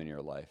long time in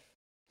your life,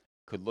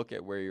 could look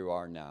at where you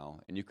are now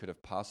and you could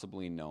have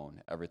possibly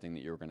known everything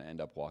that you were going to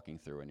end up walking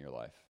through in your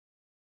life?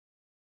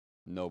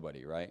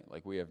 Nobody, right?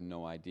 Like, we have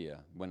no idea.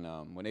 When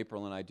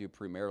April and I do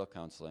premarital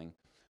counseling,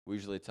 we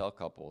usually tell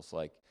couples,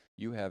 like,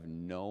 you have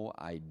no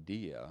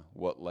idea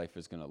what life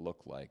is going to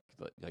look like.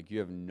 Like, you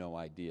have no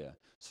idea.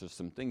 So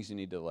some things you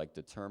need to, like,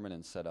 determine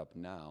and set up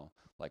now.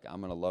 Like,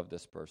 I'm going to love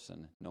this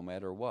person no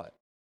matter what.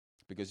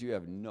 Because you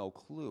have no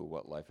clue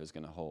what life is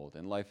going to hold.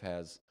 And life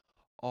has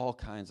all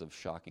kinds of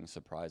shocking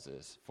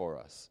surprises for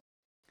us.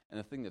 And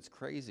the thing that's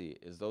crazy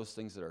is those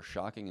things that are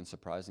shocking and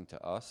surprising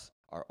to us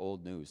are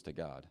old news to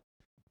God.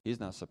 He's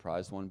not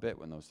surprised one bit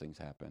when those things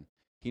happen.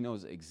 He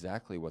knows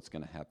exactly what's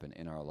going to happen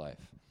in our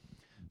life.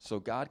 So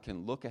God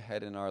can look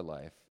ahead in our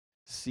life,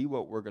 see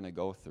what we're going to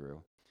go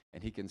through,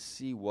 and he can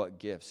see what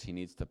gifts he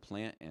needs to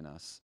plant in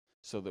us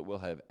so that we'll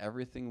have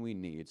everything we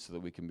need so that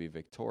we can be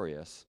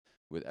victorious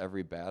with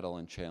every battle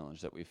and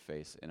challenge that we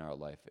face in our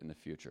life in the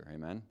future.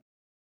 Amen?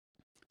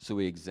 So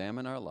we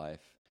examine our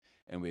life,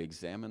 and we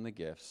examine the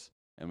gifts,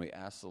 and we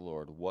ask the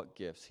Lord what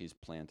gifts he's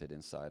planted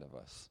inside of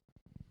us.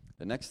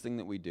 The next thing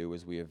that we do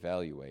is we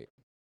evaluate.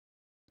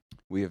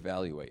 We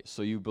evaluate.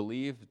 So you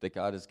believe that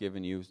God has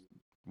given you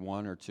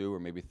 1 or 2 or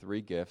maybe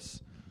 3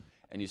 gifts,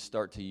 and you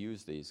start to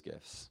use these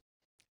gifts.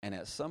 And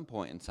at some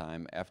point in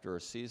time, after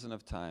a season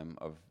of time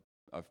of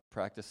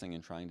practicing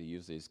and trying to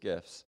use these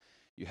gifts,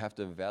 you have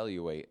to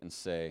evaluate and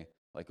say,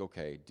 like,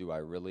 okay, do I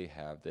really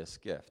have this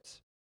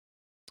gift?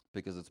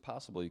 Because it's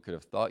possible you could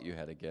have thought you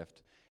had a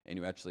gift and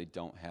you actually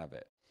don't have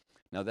it.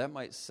 Now, that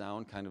might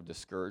sound kind of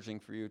discouraging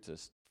for you to,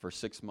 for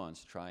 6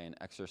 months, try and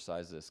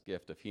exercise this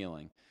gift of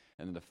healing,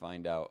 and then to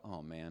find out,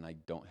 oh man, I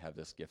don't have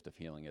this gift of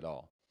healing at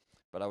all.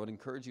 But I would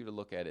encourage you to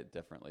look at it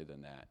differently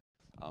than that.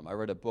 I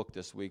read a book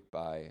this week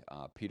by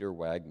Peter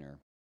Wagner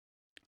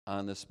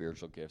on the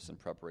spiritual gifts in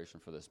preparation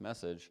for this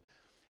message,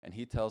 and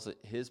he tells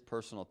his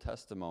personal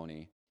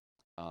testimony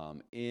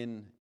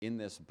in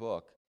this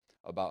book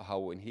about how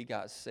when he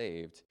got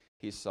saved,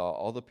 he saw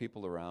all the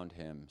people around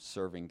him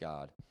serving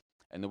God.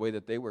 And the way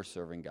that they were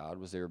serving God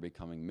was they were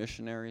becoming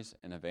missionaries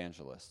and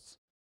evangelists.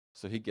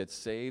 So he gets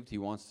saved, he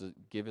wants to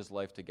give his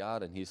life to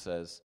God, and he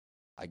says,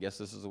 I guess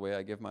this is the way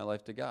I give my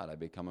life to God. I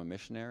become a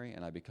missionary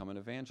and I become an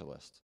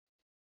evangelist.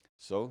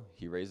 So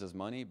he raises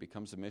money,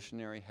 becomes a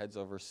missionary, heads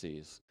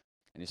overseas,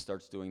 and he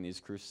starts doing these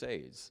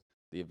crusades.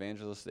 The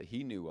evangelists that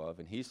he knew of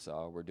and he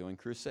saw were doing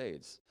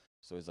crusades.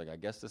 So he's like, I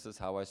guess this is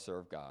how I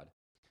serve God.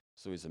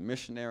 So he's a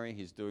missionary,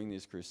 he's doing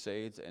these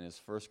crusades, and his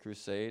first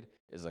crusade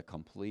is a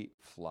complete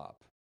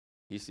flop.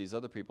 He sees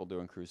other people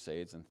doing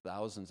crusades, and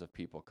thousands of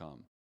people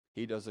come.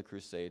 He does a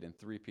crusade, and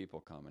 3 people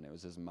come, and it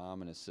was his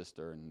mom and his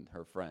sister and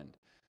her friend.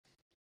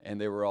 And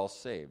they were all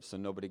saved, so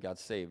nobody got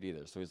saved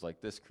either. So he's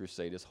like, this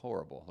crusade is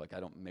horrible. Like,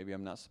 maybe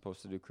I'm not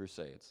supposed to do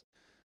crusades.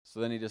 So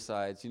then he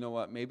decides, you know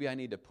what, maybe I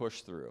need to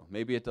push through.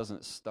 Maybe it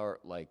doesn't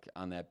start like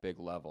on that big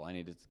level. I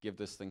need to give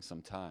this thing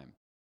some time.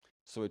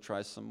 So he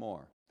tries some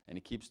more, and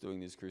he keeps doing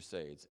these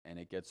crusades, and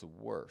it gets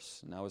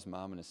worse. Now his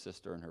mom and his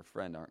sister and her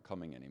friend aren't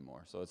coming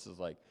anymore. So it's just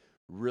like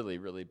really,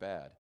 really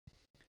bad.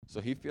 So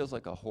he feels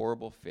like a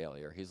horrible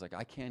failure. He's like,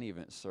 I can't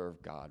even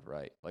serve God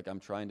right. Like, I'm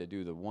trying to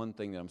do the one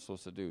thing that I'm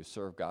supposed to do,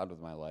 serve God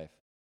with my life.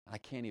 I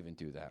can't even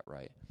do that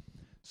right.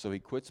 So he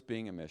quits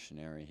being a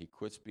missionary. He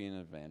quits being an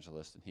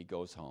evangelist, and he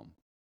goes home.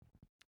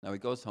 Now he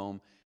goes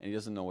home, and he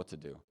doesn't know what to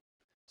do.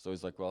 So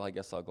he's like, well, I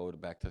guess I'll go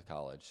back to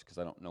college because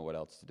I don't know what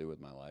else to do with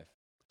my life.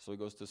 So he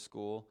goes to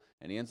school,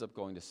 and he ends up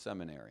going to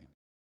seminary.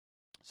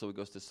 So he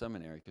goes to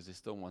seminary because he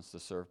still wants to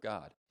serve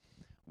God.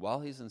 While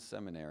he's in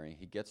seminary,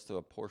 he gets to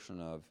a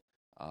portion of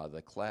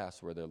the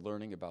class where they're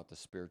learning about the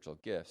spiritual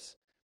gifts,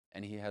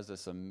 and he has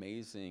this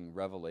amazing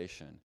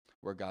revelation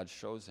where God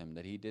shows him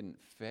that he didn't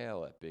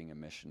fail at being a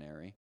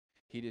missionary,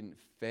 he didn't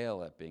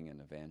fail at being an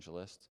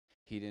evangelist,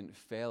 he didn't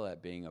fail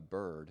at being a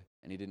bird,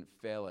 and he didn't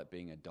fail at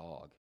being a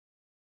dog.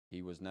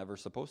 He was never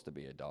supposed to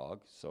be a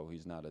dog, so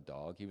he's not a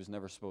dog. He was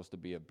never supposed to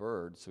be a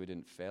bird, so he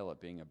didn't fail at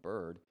being a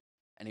bird.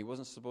 And he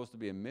wasn't supposed to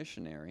be a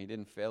missionary. He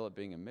didn't fail at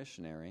being a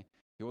missionary.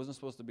 He wasn't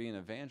supposed to be an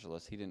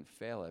evangelist. He didn't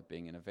fail at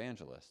being an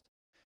evangelist.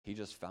 He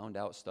just found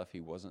out stuff he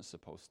wasn't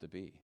supposed to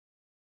be.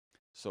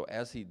 So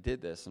as he did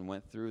this and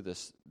went through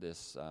this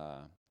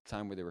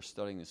time where they were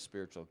studying the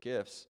spiritual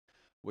gifts,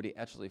 what he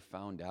actually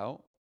found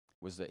out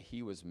was that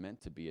he was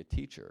meant to be a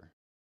teacher.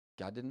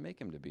 God didn't make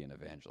him to be an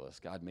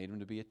evangelist. God made him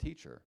to be a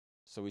teacher.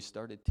 So he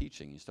started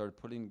teaching. He started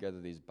putting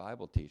together these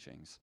Bible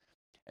teachings.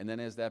 And then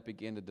as that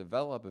began to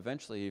develop,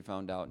 eventually he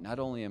found out, not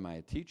only am I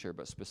a teacher,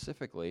 but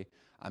specifically,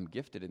 I'm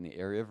gifted in the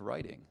area of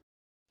writing.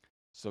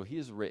 So he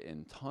has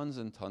written tons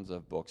and tons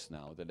of books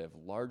now that have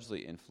largely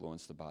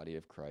influenced the body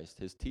of Christ.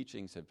 His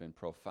teachings have been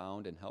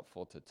profound and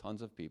helpful to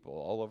tons of people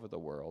all over the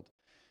world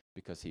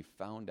because he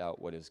found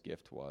out what his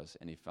gift was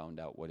and he found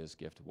out what his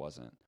gift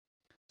wasn't.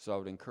 So I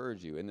would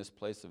encourage you in this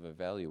place of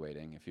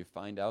evaluating, if you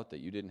find out that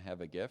you didn't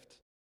have a gift,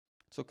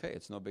 it's okay.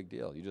 It's no big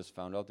deal. You just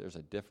found out there's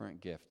a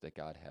different gift that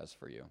God has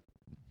for you.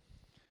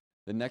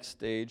 The next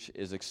stage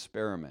is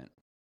experiment.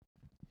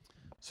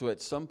 So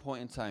at some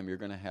point in time, you're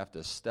going to have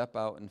to step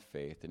out in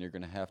faith, and you're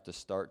going to have to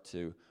start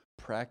to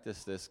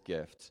practice this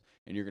gift,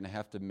 and you're going to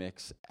have to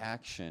mix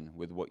action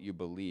with what you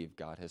believe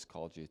God has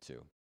called you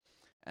to.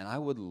 And I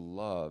would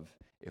love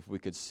if we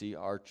could see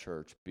our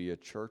church be a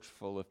church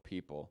full of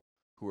people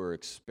who are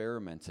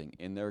experimenting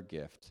in their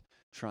gift,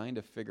 trying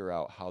to figure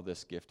out how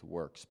this gift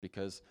works,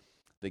 because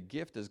the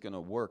gift is going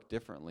to work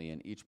differently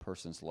in each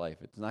person's life.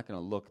 It's not going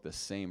to look the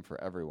same for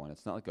everyone.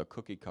 It's not like a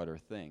cookie-cutter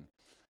thing.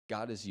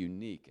 God is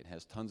unique. It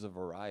has tons of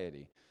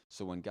variety.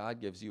 So when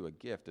God gives you a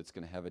gift, it's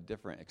going to have a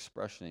different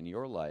expression in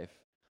your life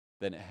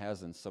than it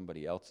has in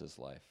somebody else's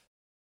life.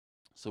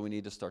 So we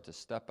need to start to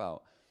step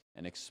out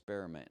and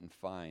experiment and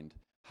find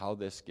how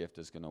this gift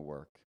is going to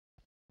work.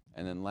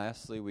 And then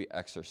lastly, we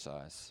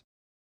exercise.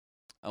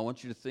 I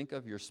want you to think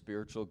of your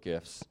spiritual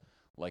gifts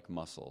like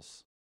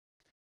muscles.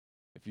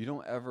 If you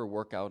don't ever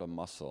work out a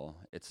muscle,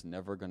 it's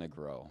never going to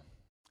grow.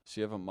 So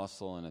you have a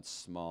muscle and it's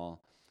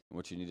small. And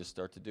what you need to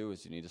start to do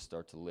is you need to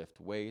start to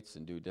lift weights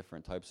and do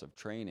different types of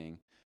training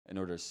in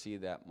order to see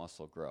that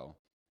muscle grow.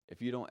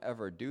 If you don't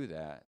ever do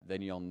that,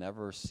 then you'll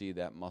never see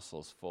that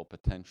muscle's full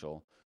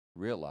potential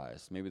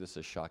realized. Maybe this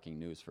is shocking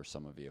news for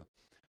some of you.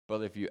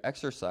 But if you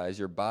exercise,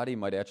 your body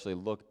might actually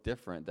look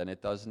different than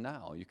it does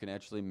now. You can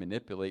actually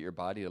manipulate your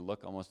body to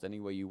look almost any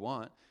way you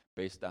want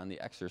based on the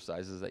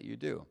exercises that you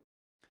do.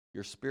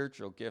 Your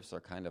spiritual gifts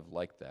are kind of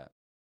like that.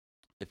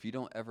 If you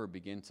don't ever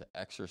begin to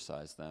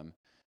exercise them,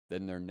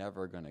 then they're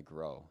never going to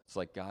grow. It's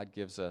like God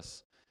gives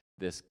us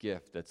this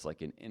gift that's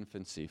like an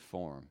infancy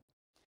form,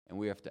 and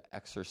we have to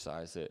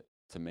exercise it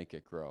to make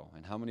it grow.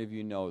 And how many of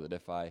you know that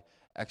if I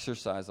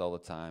exercise all the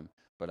time,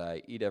 but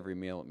I eat every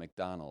meal at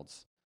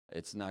McDonald's,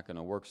 it's not going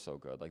to work so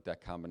good? Like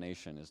that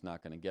combination is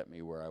not going to get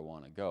me where I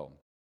want to go.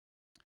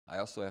 I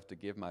also have to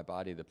give my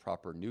body the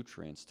proper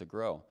nutrients to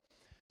grow.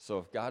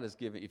 So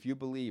if you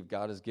believe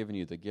God has given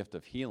you the gift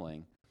of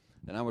healing,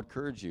 then I would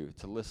encourage you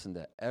to listen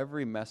to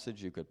every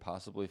message you could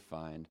possibly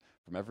find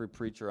from every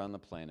preacher on the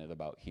planet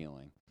about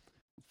healing.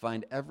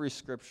 Find every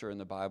scripture in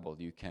the Bible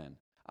you can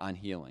on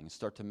healing.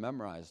 Start to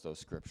memorize those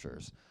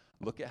scriptures.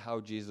 Look at how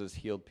Jesus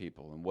healed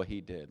people and what he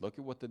did. Look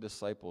at what the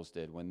disciples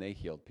did when they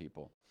healed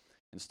people.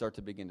 And start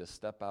to begin to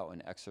step out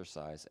and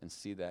exercise and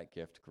see that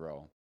gift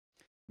grow.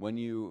 When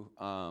you,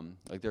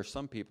 there's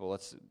some people,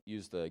 let's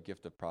use the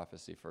gift of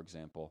prophecy, for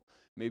example.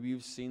 Maybe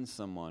you've seen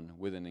someone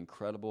with an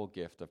incredible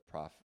gift of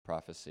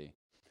prophecy.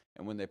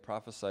 And when they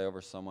prophesy over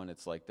someone,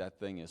 it's like that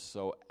thing is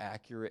so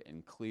accurate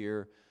and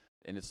clear.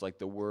 And it's like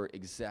the word,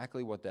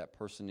 exactly what that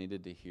person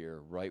needed to hear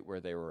right where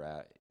they were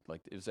at.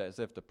 Like it was as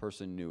if the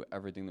person knew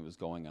everything that was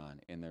going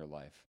on in their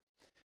life.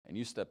 And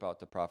you step out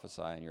to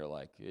prophesy and you're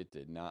like, it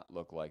did not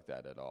look like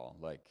that at all.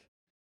 Like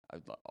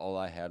all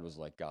I had was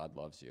like, God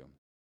loves you.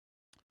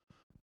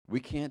 We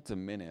can't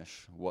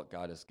diminish what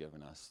God has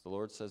given us. The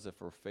Lord says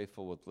if we're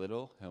faithful with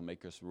little, he'll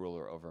make us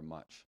ruler over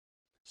much.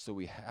 So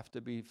we have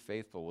to be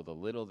faithful with the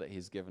little that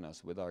he's given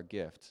us with our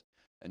gift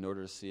in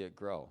order to see it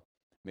grow.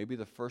 Maybe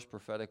the first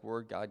prophetic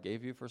word God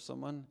gave you for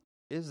someone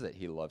is that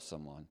he loves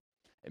someone.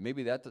 And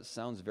maybe that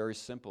sounds very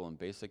simple and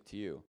basic to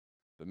you.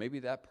 But maybe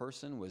that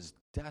person was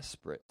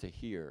desperate to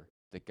hear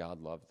that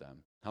God loved them.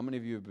 How many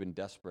of you have been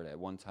desperate at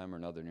one time or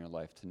another in your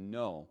life to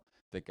know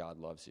that God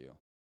loves you?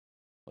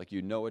 Like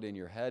you know it in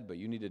your head, but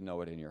you need to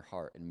know it in your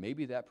heart. And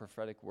maybe that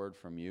prophetic word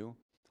from you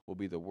will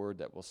be the word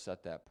that will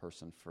set that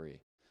person free.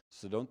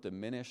 So don't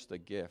diminish the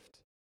gift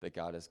that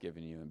God has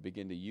given you and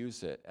begin to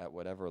use it at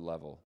whatever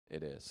level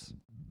it is.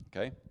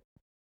 Okay?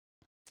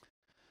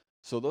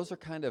 So those are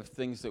kind of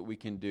things that we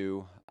can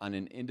do on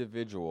an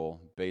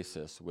individual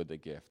basis with the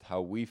gift,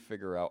 how we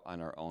figure out on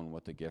our own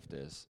what the gift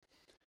is.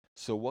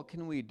 So what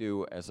can we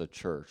do as a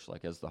church,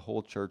 like as the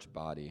whole church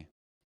body,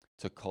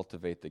 to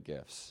cultivate the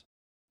gifts?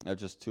 Now,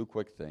 just two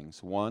quick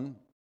things. One,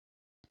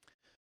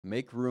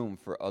 make room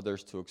for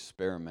others to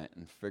experiment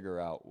and figure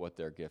out what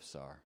their gifts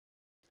are.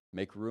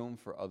 Make room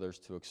for others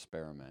to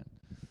experiment.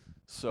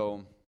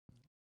 So,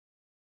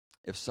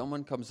 if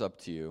someone comes up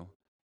to you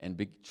and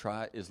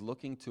is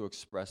looking to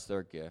express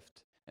their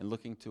gift and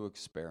looking to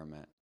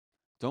experiment,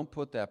 don't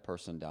put that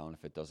person down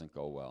if it doesn't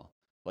go well.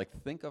 Like,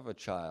 think of a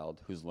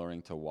child who's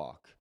learning to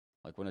walk.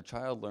 Like when a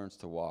child learns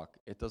to walk,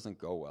 it doesn't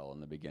go well in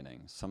the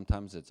beginning.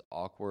 Sometimes it's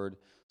awkward.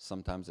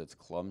 Sometimes it's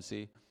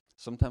clumsy.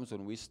 Sometimes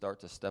when we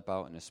start to step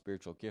out in a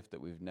spiritual gift that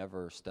we've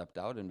never stepped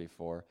out in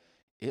before,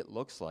 it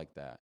looks like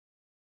that.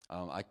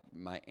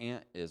 My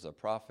aunt is a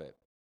prophet,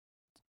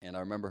 and I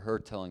remember her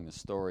telling the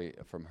story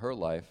from her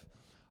life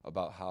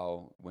about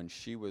how when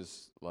she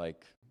was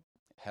like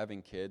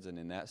having kids and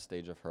in that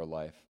stage of her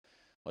life,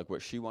 like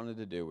what she wanted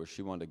to do was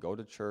she wanted to go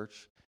to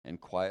church and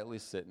quietly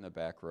sit in the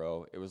back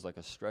row. It was like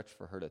a stretch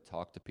for her to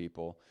talk to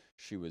people.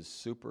 She was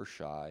super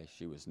shy.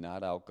 She was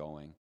not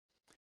outgoing.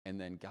 And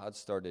then God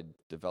started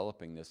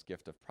developing this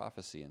gift of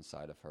prophecy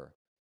inside of her.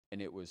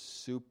 And it was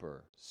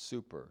super,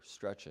 super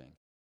stretching.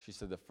 She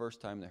said the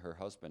first time that her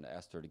husband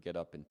asked her to get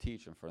up and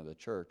teach in front of the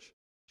church,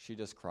 she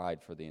just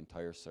cried for the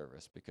entire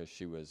service because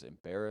she was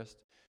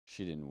embarrassed.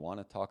 She didn't want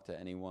to talk to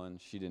anyone.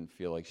 She didn't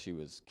feel like she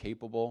was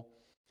capable.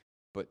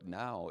 But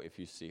now, if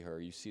you see her,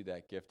 you see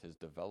that gift has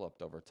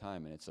developed over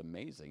time, and it's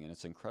amazing, and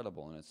it's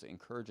incredible, and it's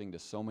encouraging to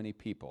so many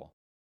people.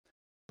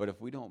 But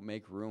if we don't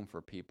make room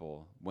for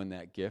people when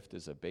that gift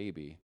is a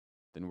baby,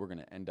 then we're going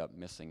to end up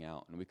missing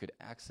out, and we could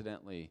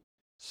accidentally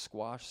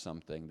squash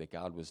something that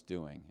God was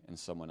doing in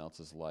someone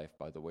else's life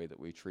by the way that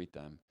we treat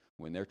them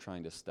when they're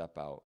trying to step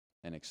out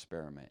and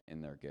experiment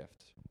in their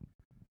gift.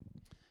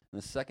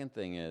 And the second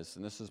thing is,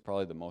 and this is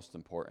probably the most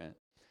important,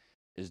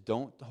 is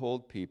don't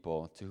hold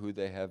people to who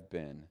they have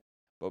been,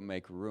 but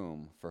make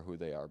room for who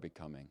they are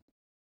becoming.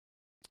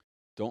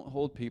 Don't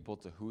hold people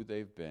to who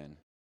they've been,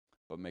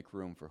 but make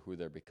room for who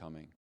they're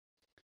becoming.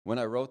 When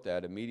I wrote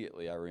that,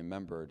 immediately I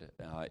remembered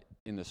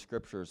in the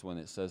scriptures when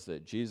it says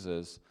that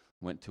Jesus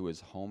went to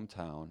his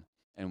hometown,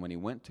 and when he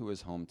went to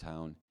his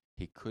hometown,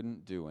 he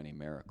couldn't do any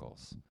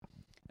miracles.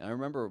 And I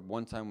remember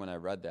one time when I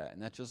read that,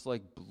 and that just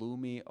like blew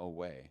me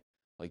away.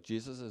 Like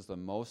Jesus is the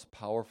most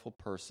powerful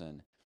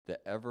person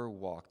that ever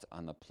walked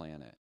on the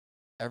planet.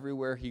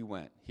 Everywhere he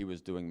went, he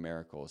was doing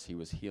miracles. He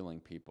was healing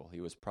people. He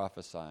was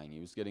prophesying.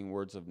 He was getting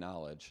words of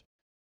knowledge.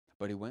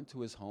 But he went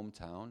to his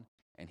hometown,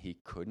 and he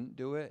couldn't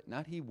do it.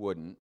 Not he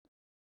wouldn't.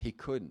 He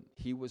couldn't.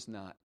 He was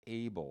not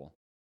able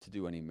to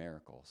do any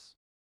miracles.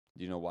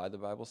 Do you know why the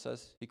Bible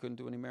says he couldn't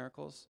do any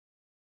miracles?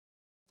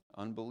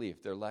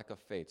 Unbelief, their lack of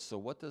faith. So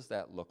what does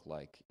that look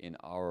like in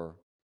our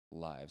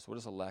lives? What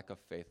does a lack of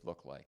faith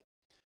look like?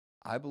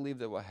 I believe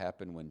that what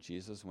happened when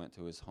Jesus went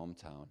to his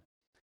hometown,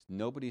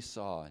 nobody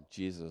saw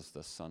Jesus,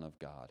 the Son of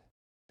God.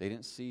 They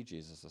didn't see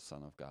Jesus, the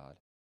Son of God.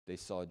 They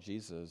saw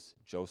Jesus,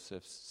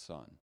 Joseph's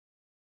son.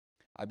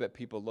 I bet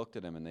people looked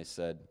at him and they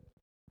said,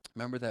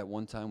 remember that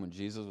one time when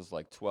Jesus was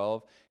like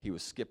 12, he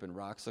was skipping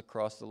rocks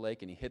across the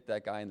lake and he hit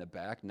that guy in the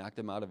back, knocked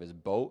him out of his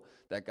boat?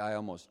 That guy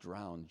almost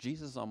drowned.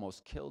 Jesus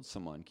almost killed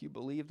someone. Can you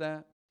believe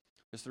that?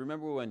 Just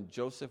remember when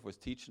Joseph was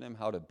teaching him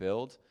how to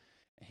build?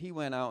 He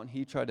went out and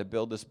he tried to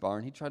build this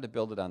barn. He tried to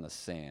build it on the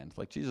sand.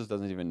 Like Jesus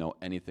doesn't even know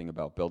anything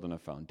about building a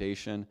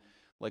foundation.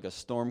 Like a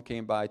storm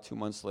came by 2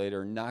 months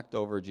later, knocked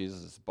over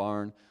Jesus'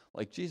 barn.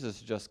 Like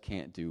Jesus just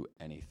can't do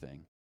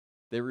anything.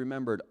 They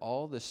remembered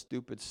all the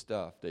stupid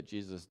stuff that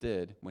Jesus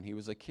did when he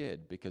was a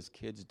kid, because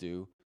kids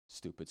do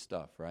stupid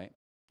stuff, right?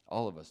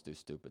 All of us do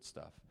stupid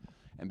stuff.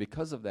 And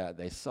because of that,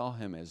 they saw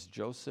him as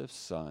Joseph's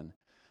son.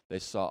 They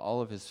saw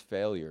all of his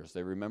failures.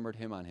 They remembered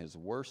him on his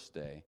worst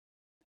day.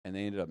 And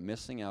they ended up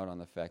missing out on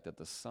the fact that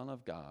the Son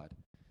of God,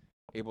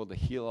 able to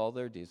heal all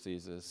their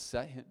diseases,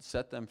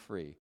 set them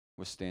free,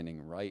 was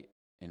standing right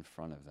in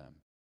front of them.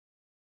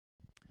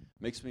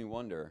 Makes me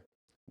wonder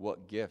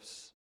what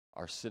gifts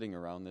are sitting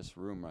around this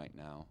room right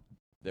now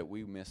that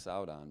we miss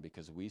out on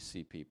because we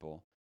see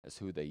people as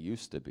who they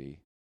used to be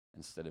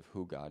instead of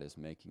who God is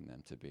making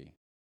them to be.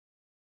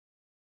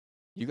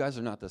 You guys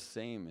are not the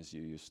same as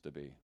you used to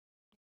be.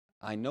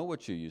 I know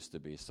what you used to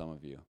be, some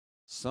of you.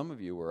 Some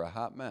of you were a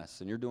hot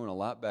mess, and you're doing a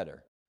lot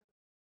better.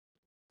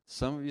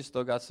 Some of you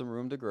still got some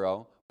room to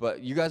grow,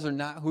 but you guys are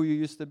not who you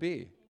used to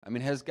be. I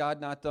mean, has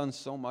God not done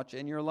so much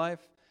in your life?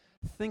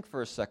 Think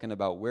for a second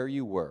about where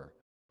you were,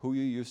 who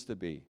you used to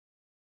be,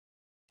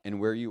 and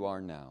where you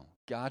are now.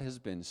 God has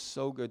been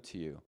so good to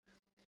you.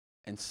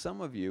 And some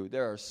of you,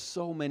 there are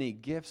so many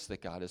gifts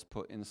that God has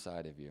put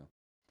inside of you.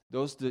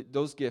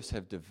 Those gifts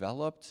have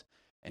developed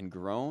and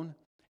grown.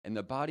 And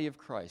the body of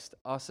Christ,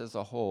 us as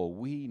a whole,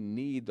 we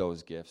need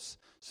those gifts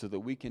so that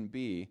we can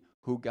be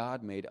who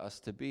God made us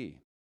to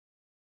be.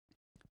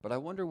 But I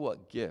wonder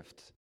what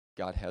gift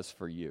God has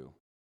for you,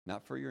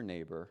 not for your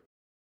neighbor,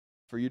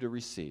 for you to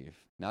receive,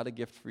 not a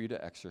gift for you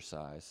to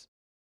exercise,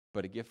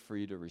 but a gift for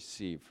you to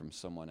receive from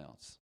someone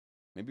else.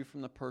 Maybe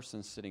from the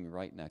person sitting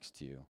right next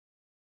to you.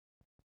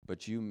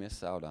 But you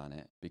miss out on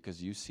it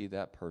because you see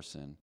that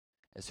person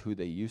as who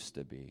they used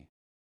to be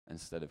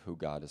instead of who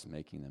God is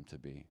making them to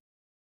be.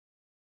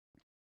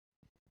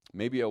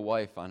 Maybe a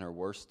wife on her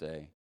worst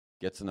day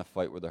gets in a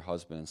fight with her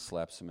husband and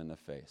slaps him in the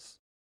face.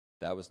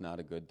 That was not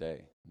a good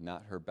day.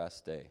 Not her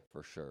best day,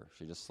 for sure.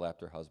 She just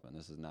slapped her husband.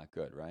 This is not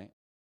good, right?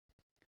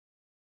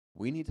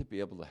 We need to be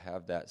able to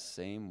have that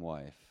same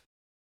wife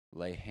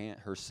lay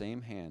her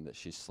same hand that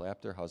she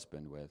slapped her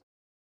husband with,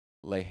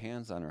 lay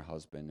hands on her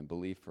husband and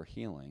believe for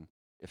healing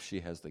if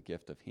she has the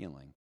gift of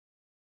healing.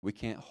 We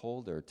can't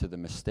hold her to the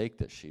mistake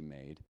that she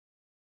made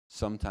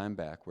some time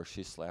back where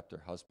she slapped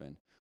her husband.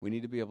 We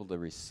need to be able to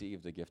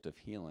receive the gift of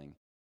healing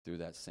through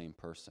that same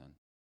person.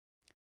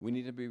 We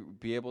need to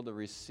be able to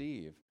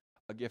receive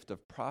a gift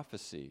of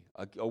prophecy,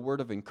 a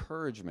word of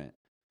encouragement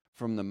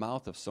from the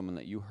mouth of someone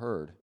that you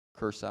heard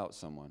curse out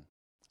someone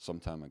some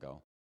time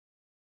ago.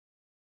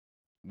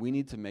 We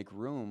need to make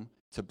room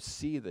to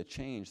see the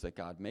change that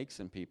God makes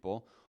in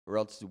people, or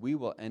else we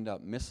will end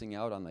up missing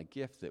out on the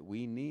gift that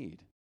we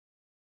need.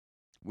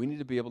 We need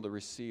to be able to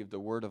receive the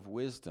word of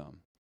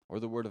wisdom or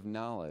the word of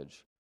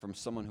knowledge from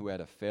someone who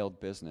had a failed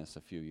business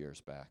a few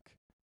years back.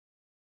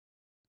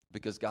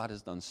 Because God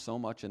has done so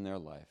much in their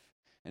life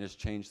and has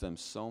changed them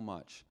so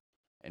much.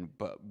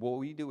 But what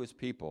we do as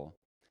people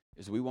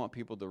is we want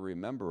people to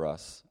remember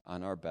us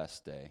on our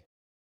best day,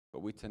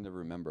 but we tend to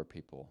remember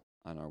people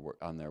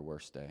on their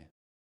worst day.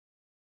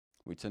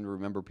 We tend to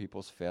remember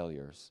people's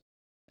failures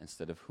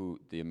instead of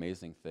the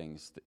amazing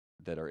things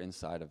that are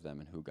inside of them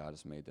and who God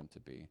has made them to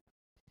be.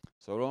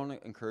 So what I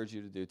want to encourage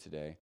you to do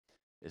today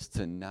is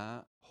to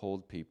not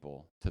hold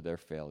people to their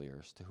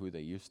failures, to who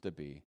they used to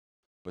be,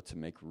 but to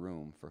make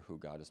room for who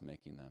God is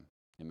making them.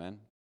 Amen?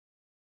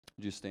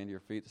 Would you stand to your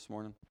feet this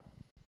morning?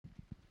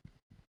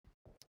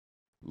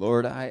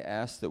 Lord, I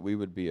ask that we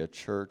would be a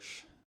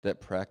church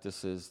that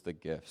practices the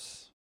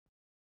gifts.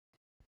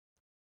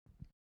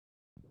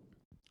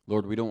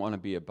 Lord, we don't want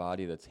to be a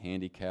body that's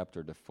handicapped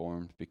or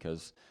deformed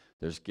because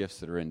there's gifts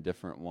that are in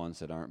different ones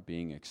that aren't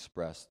being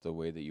expressed the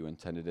way that you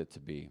intended it to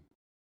be.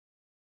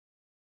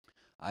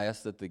 I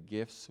ask that the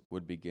gifts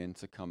would begin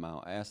to come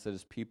out. I ask that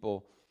as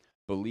people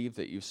believe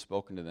that you've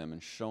spoken to them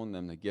and shown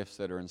them the gifts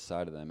that are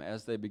inside of them,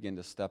 as they begin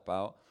to step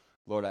out,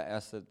 Lord, I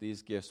ask that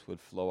these gifts would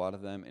flow out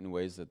of them in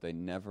ways that they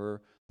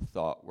never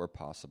thought were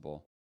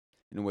possible,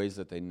 in ways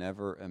that they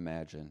never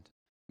imagined.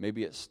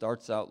 Maybe it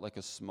starts out like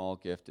a small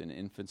gift in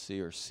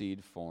infancy or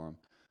seed form,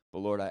 but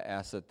Lord, I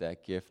ask that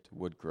that gift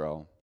would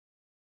grow.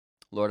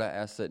 Lord, I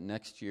ask that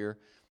next year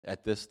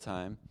at this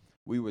time,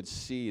 we would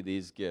see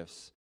these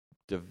gifts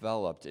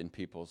developed in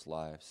people's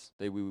lives.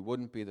 We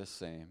wouldn't be the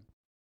same.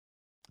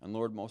 And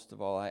Lord, most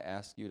of all, I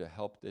ask you to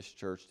help this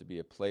church to be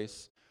a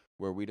place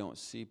where we don't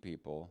see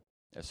people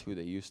as who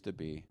they used to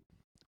be.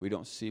 We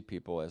don't see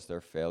people as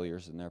their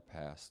failures in their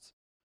past,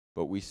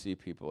 but we see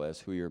people as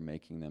who you're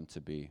making them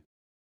to be.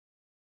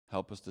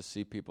 Help us to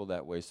see people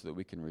that way so that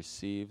we can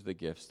receive the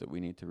gifts that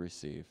we need to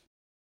receive.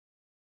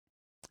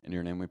 In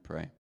your name we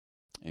pray.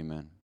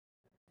 Amen.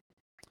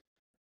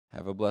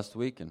 Have a blessed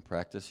week and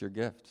practice your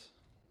gift.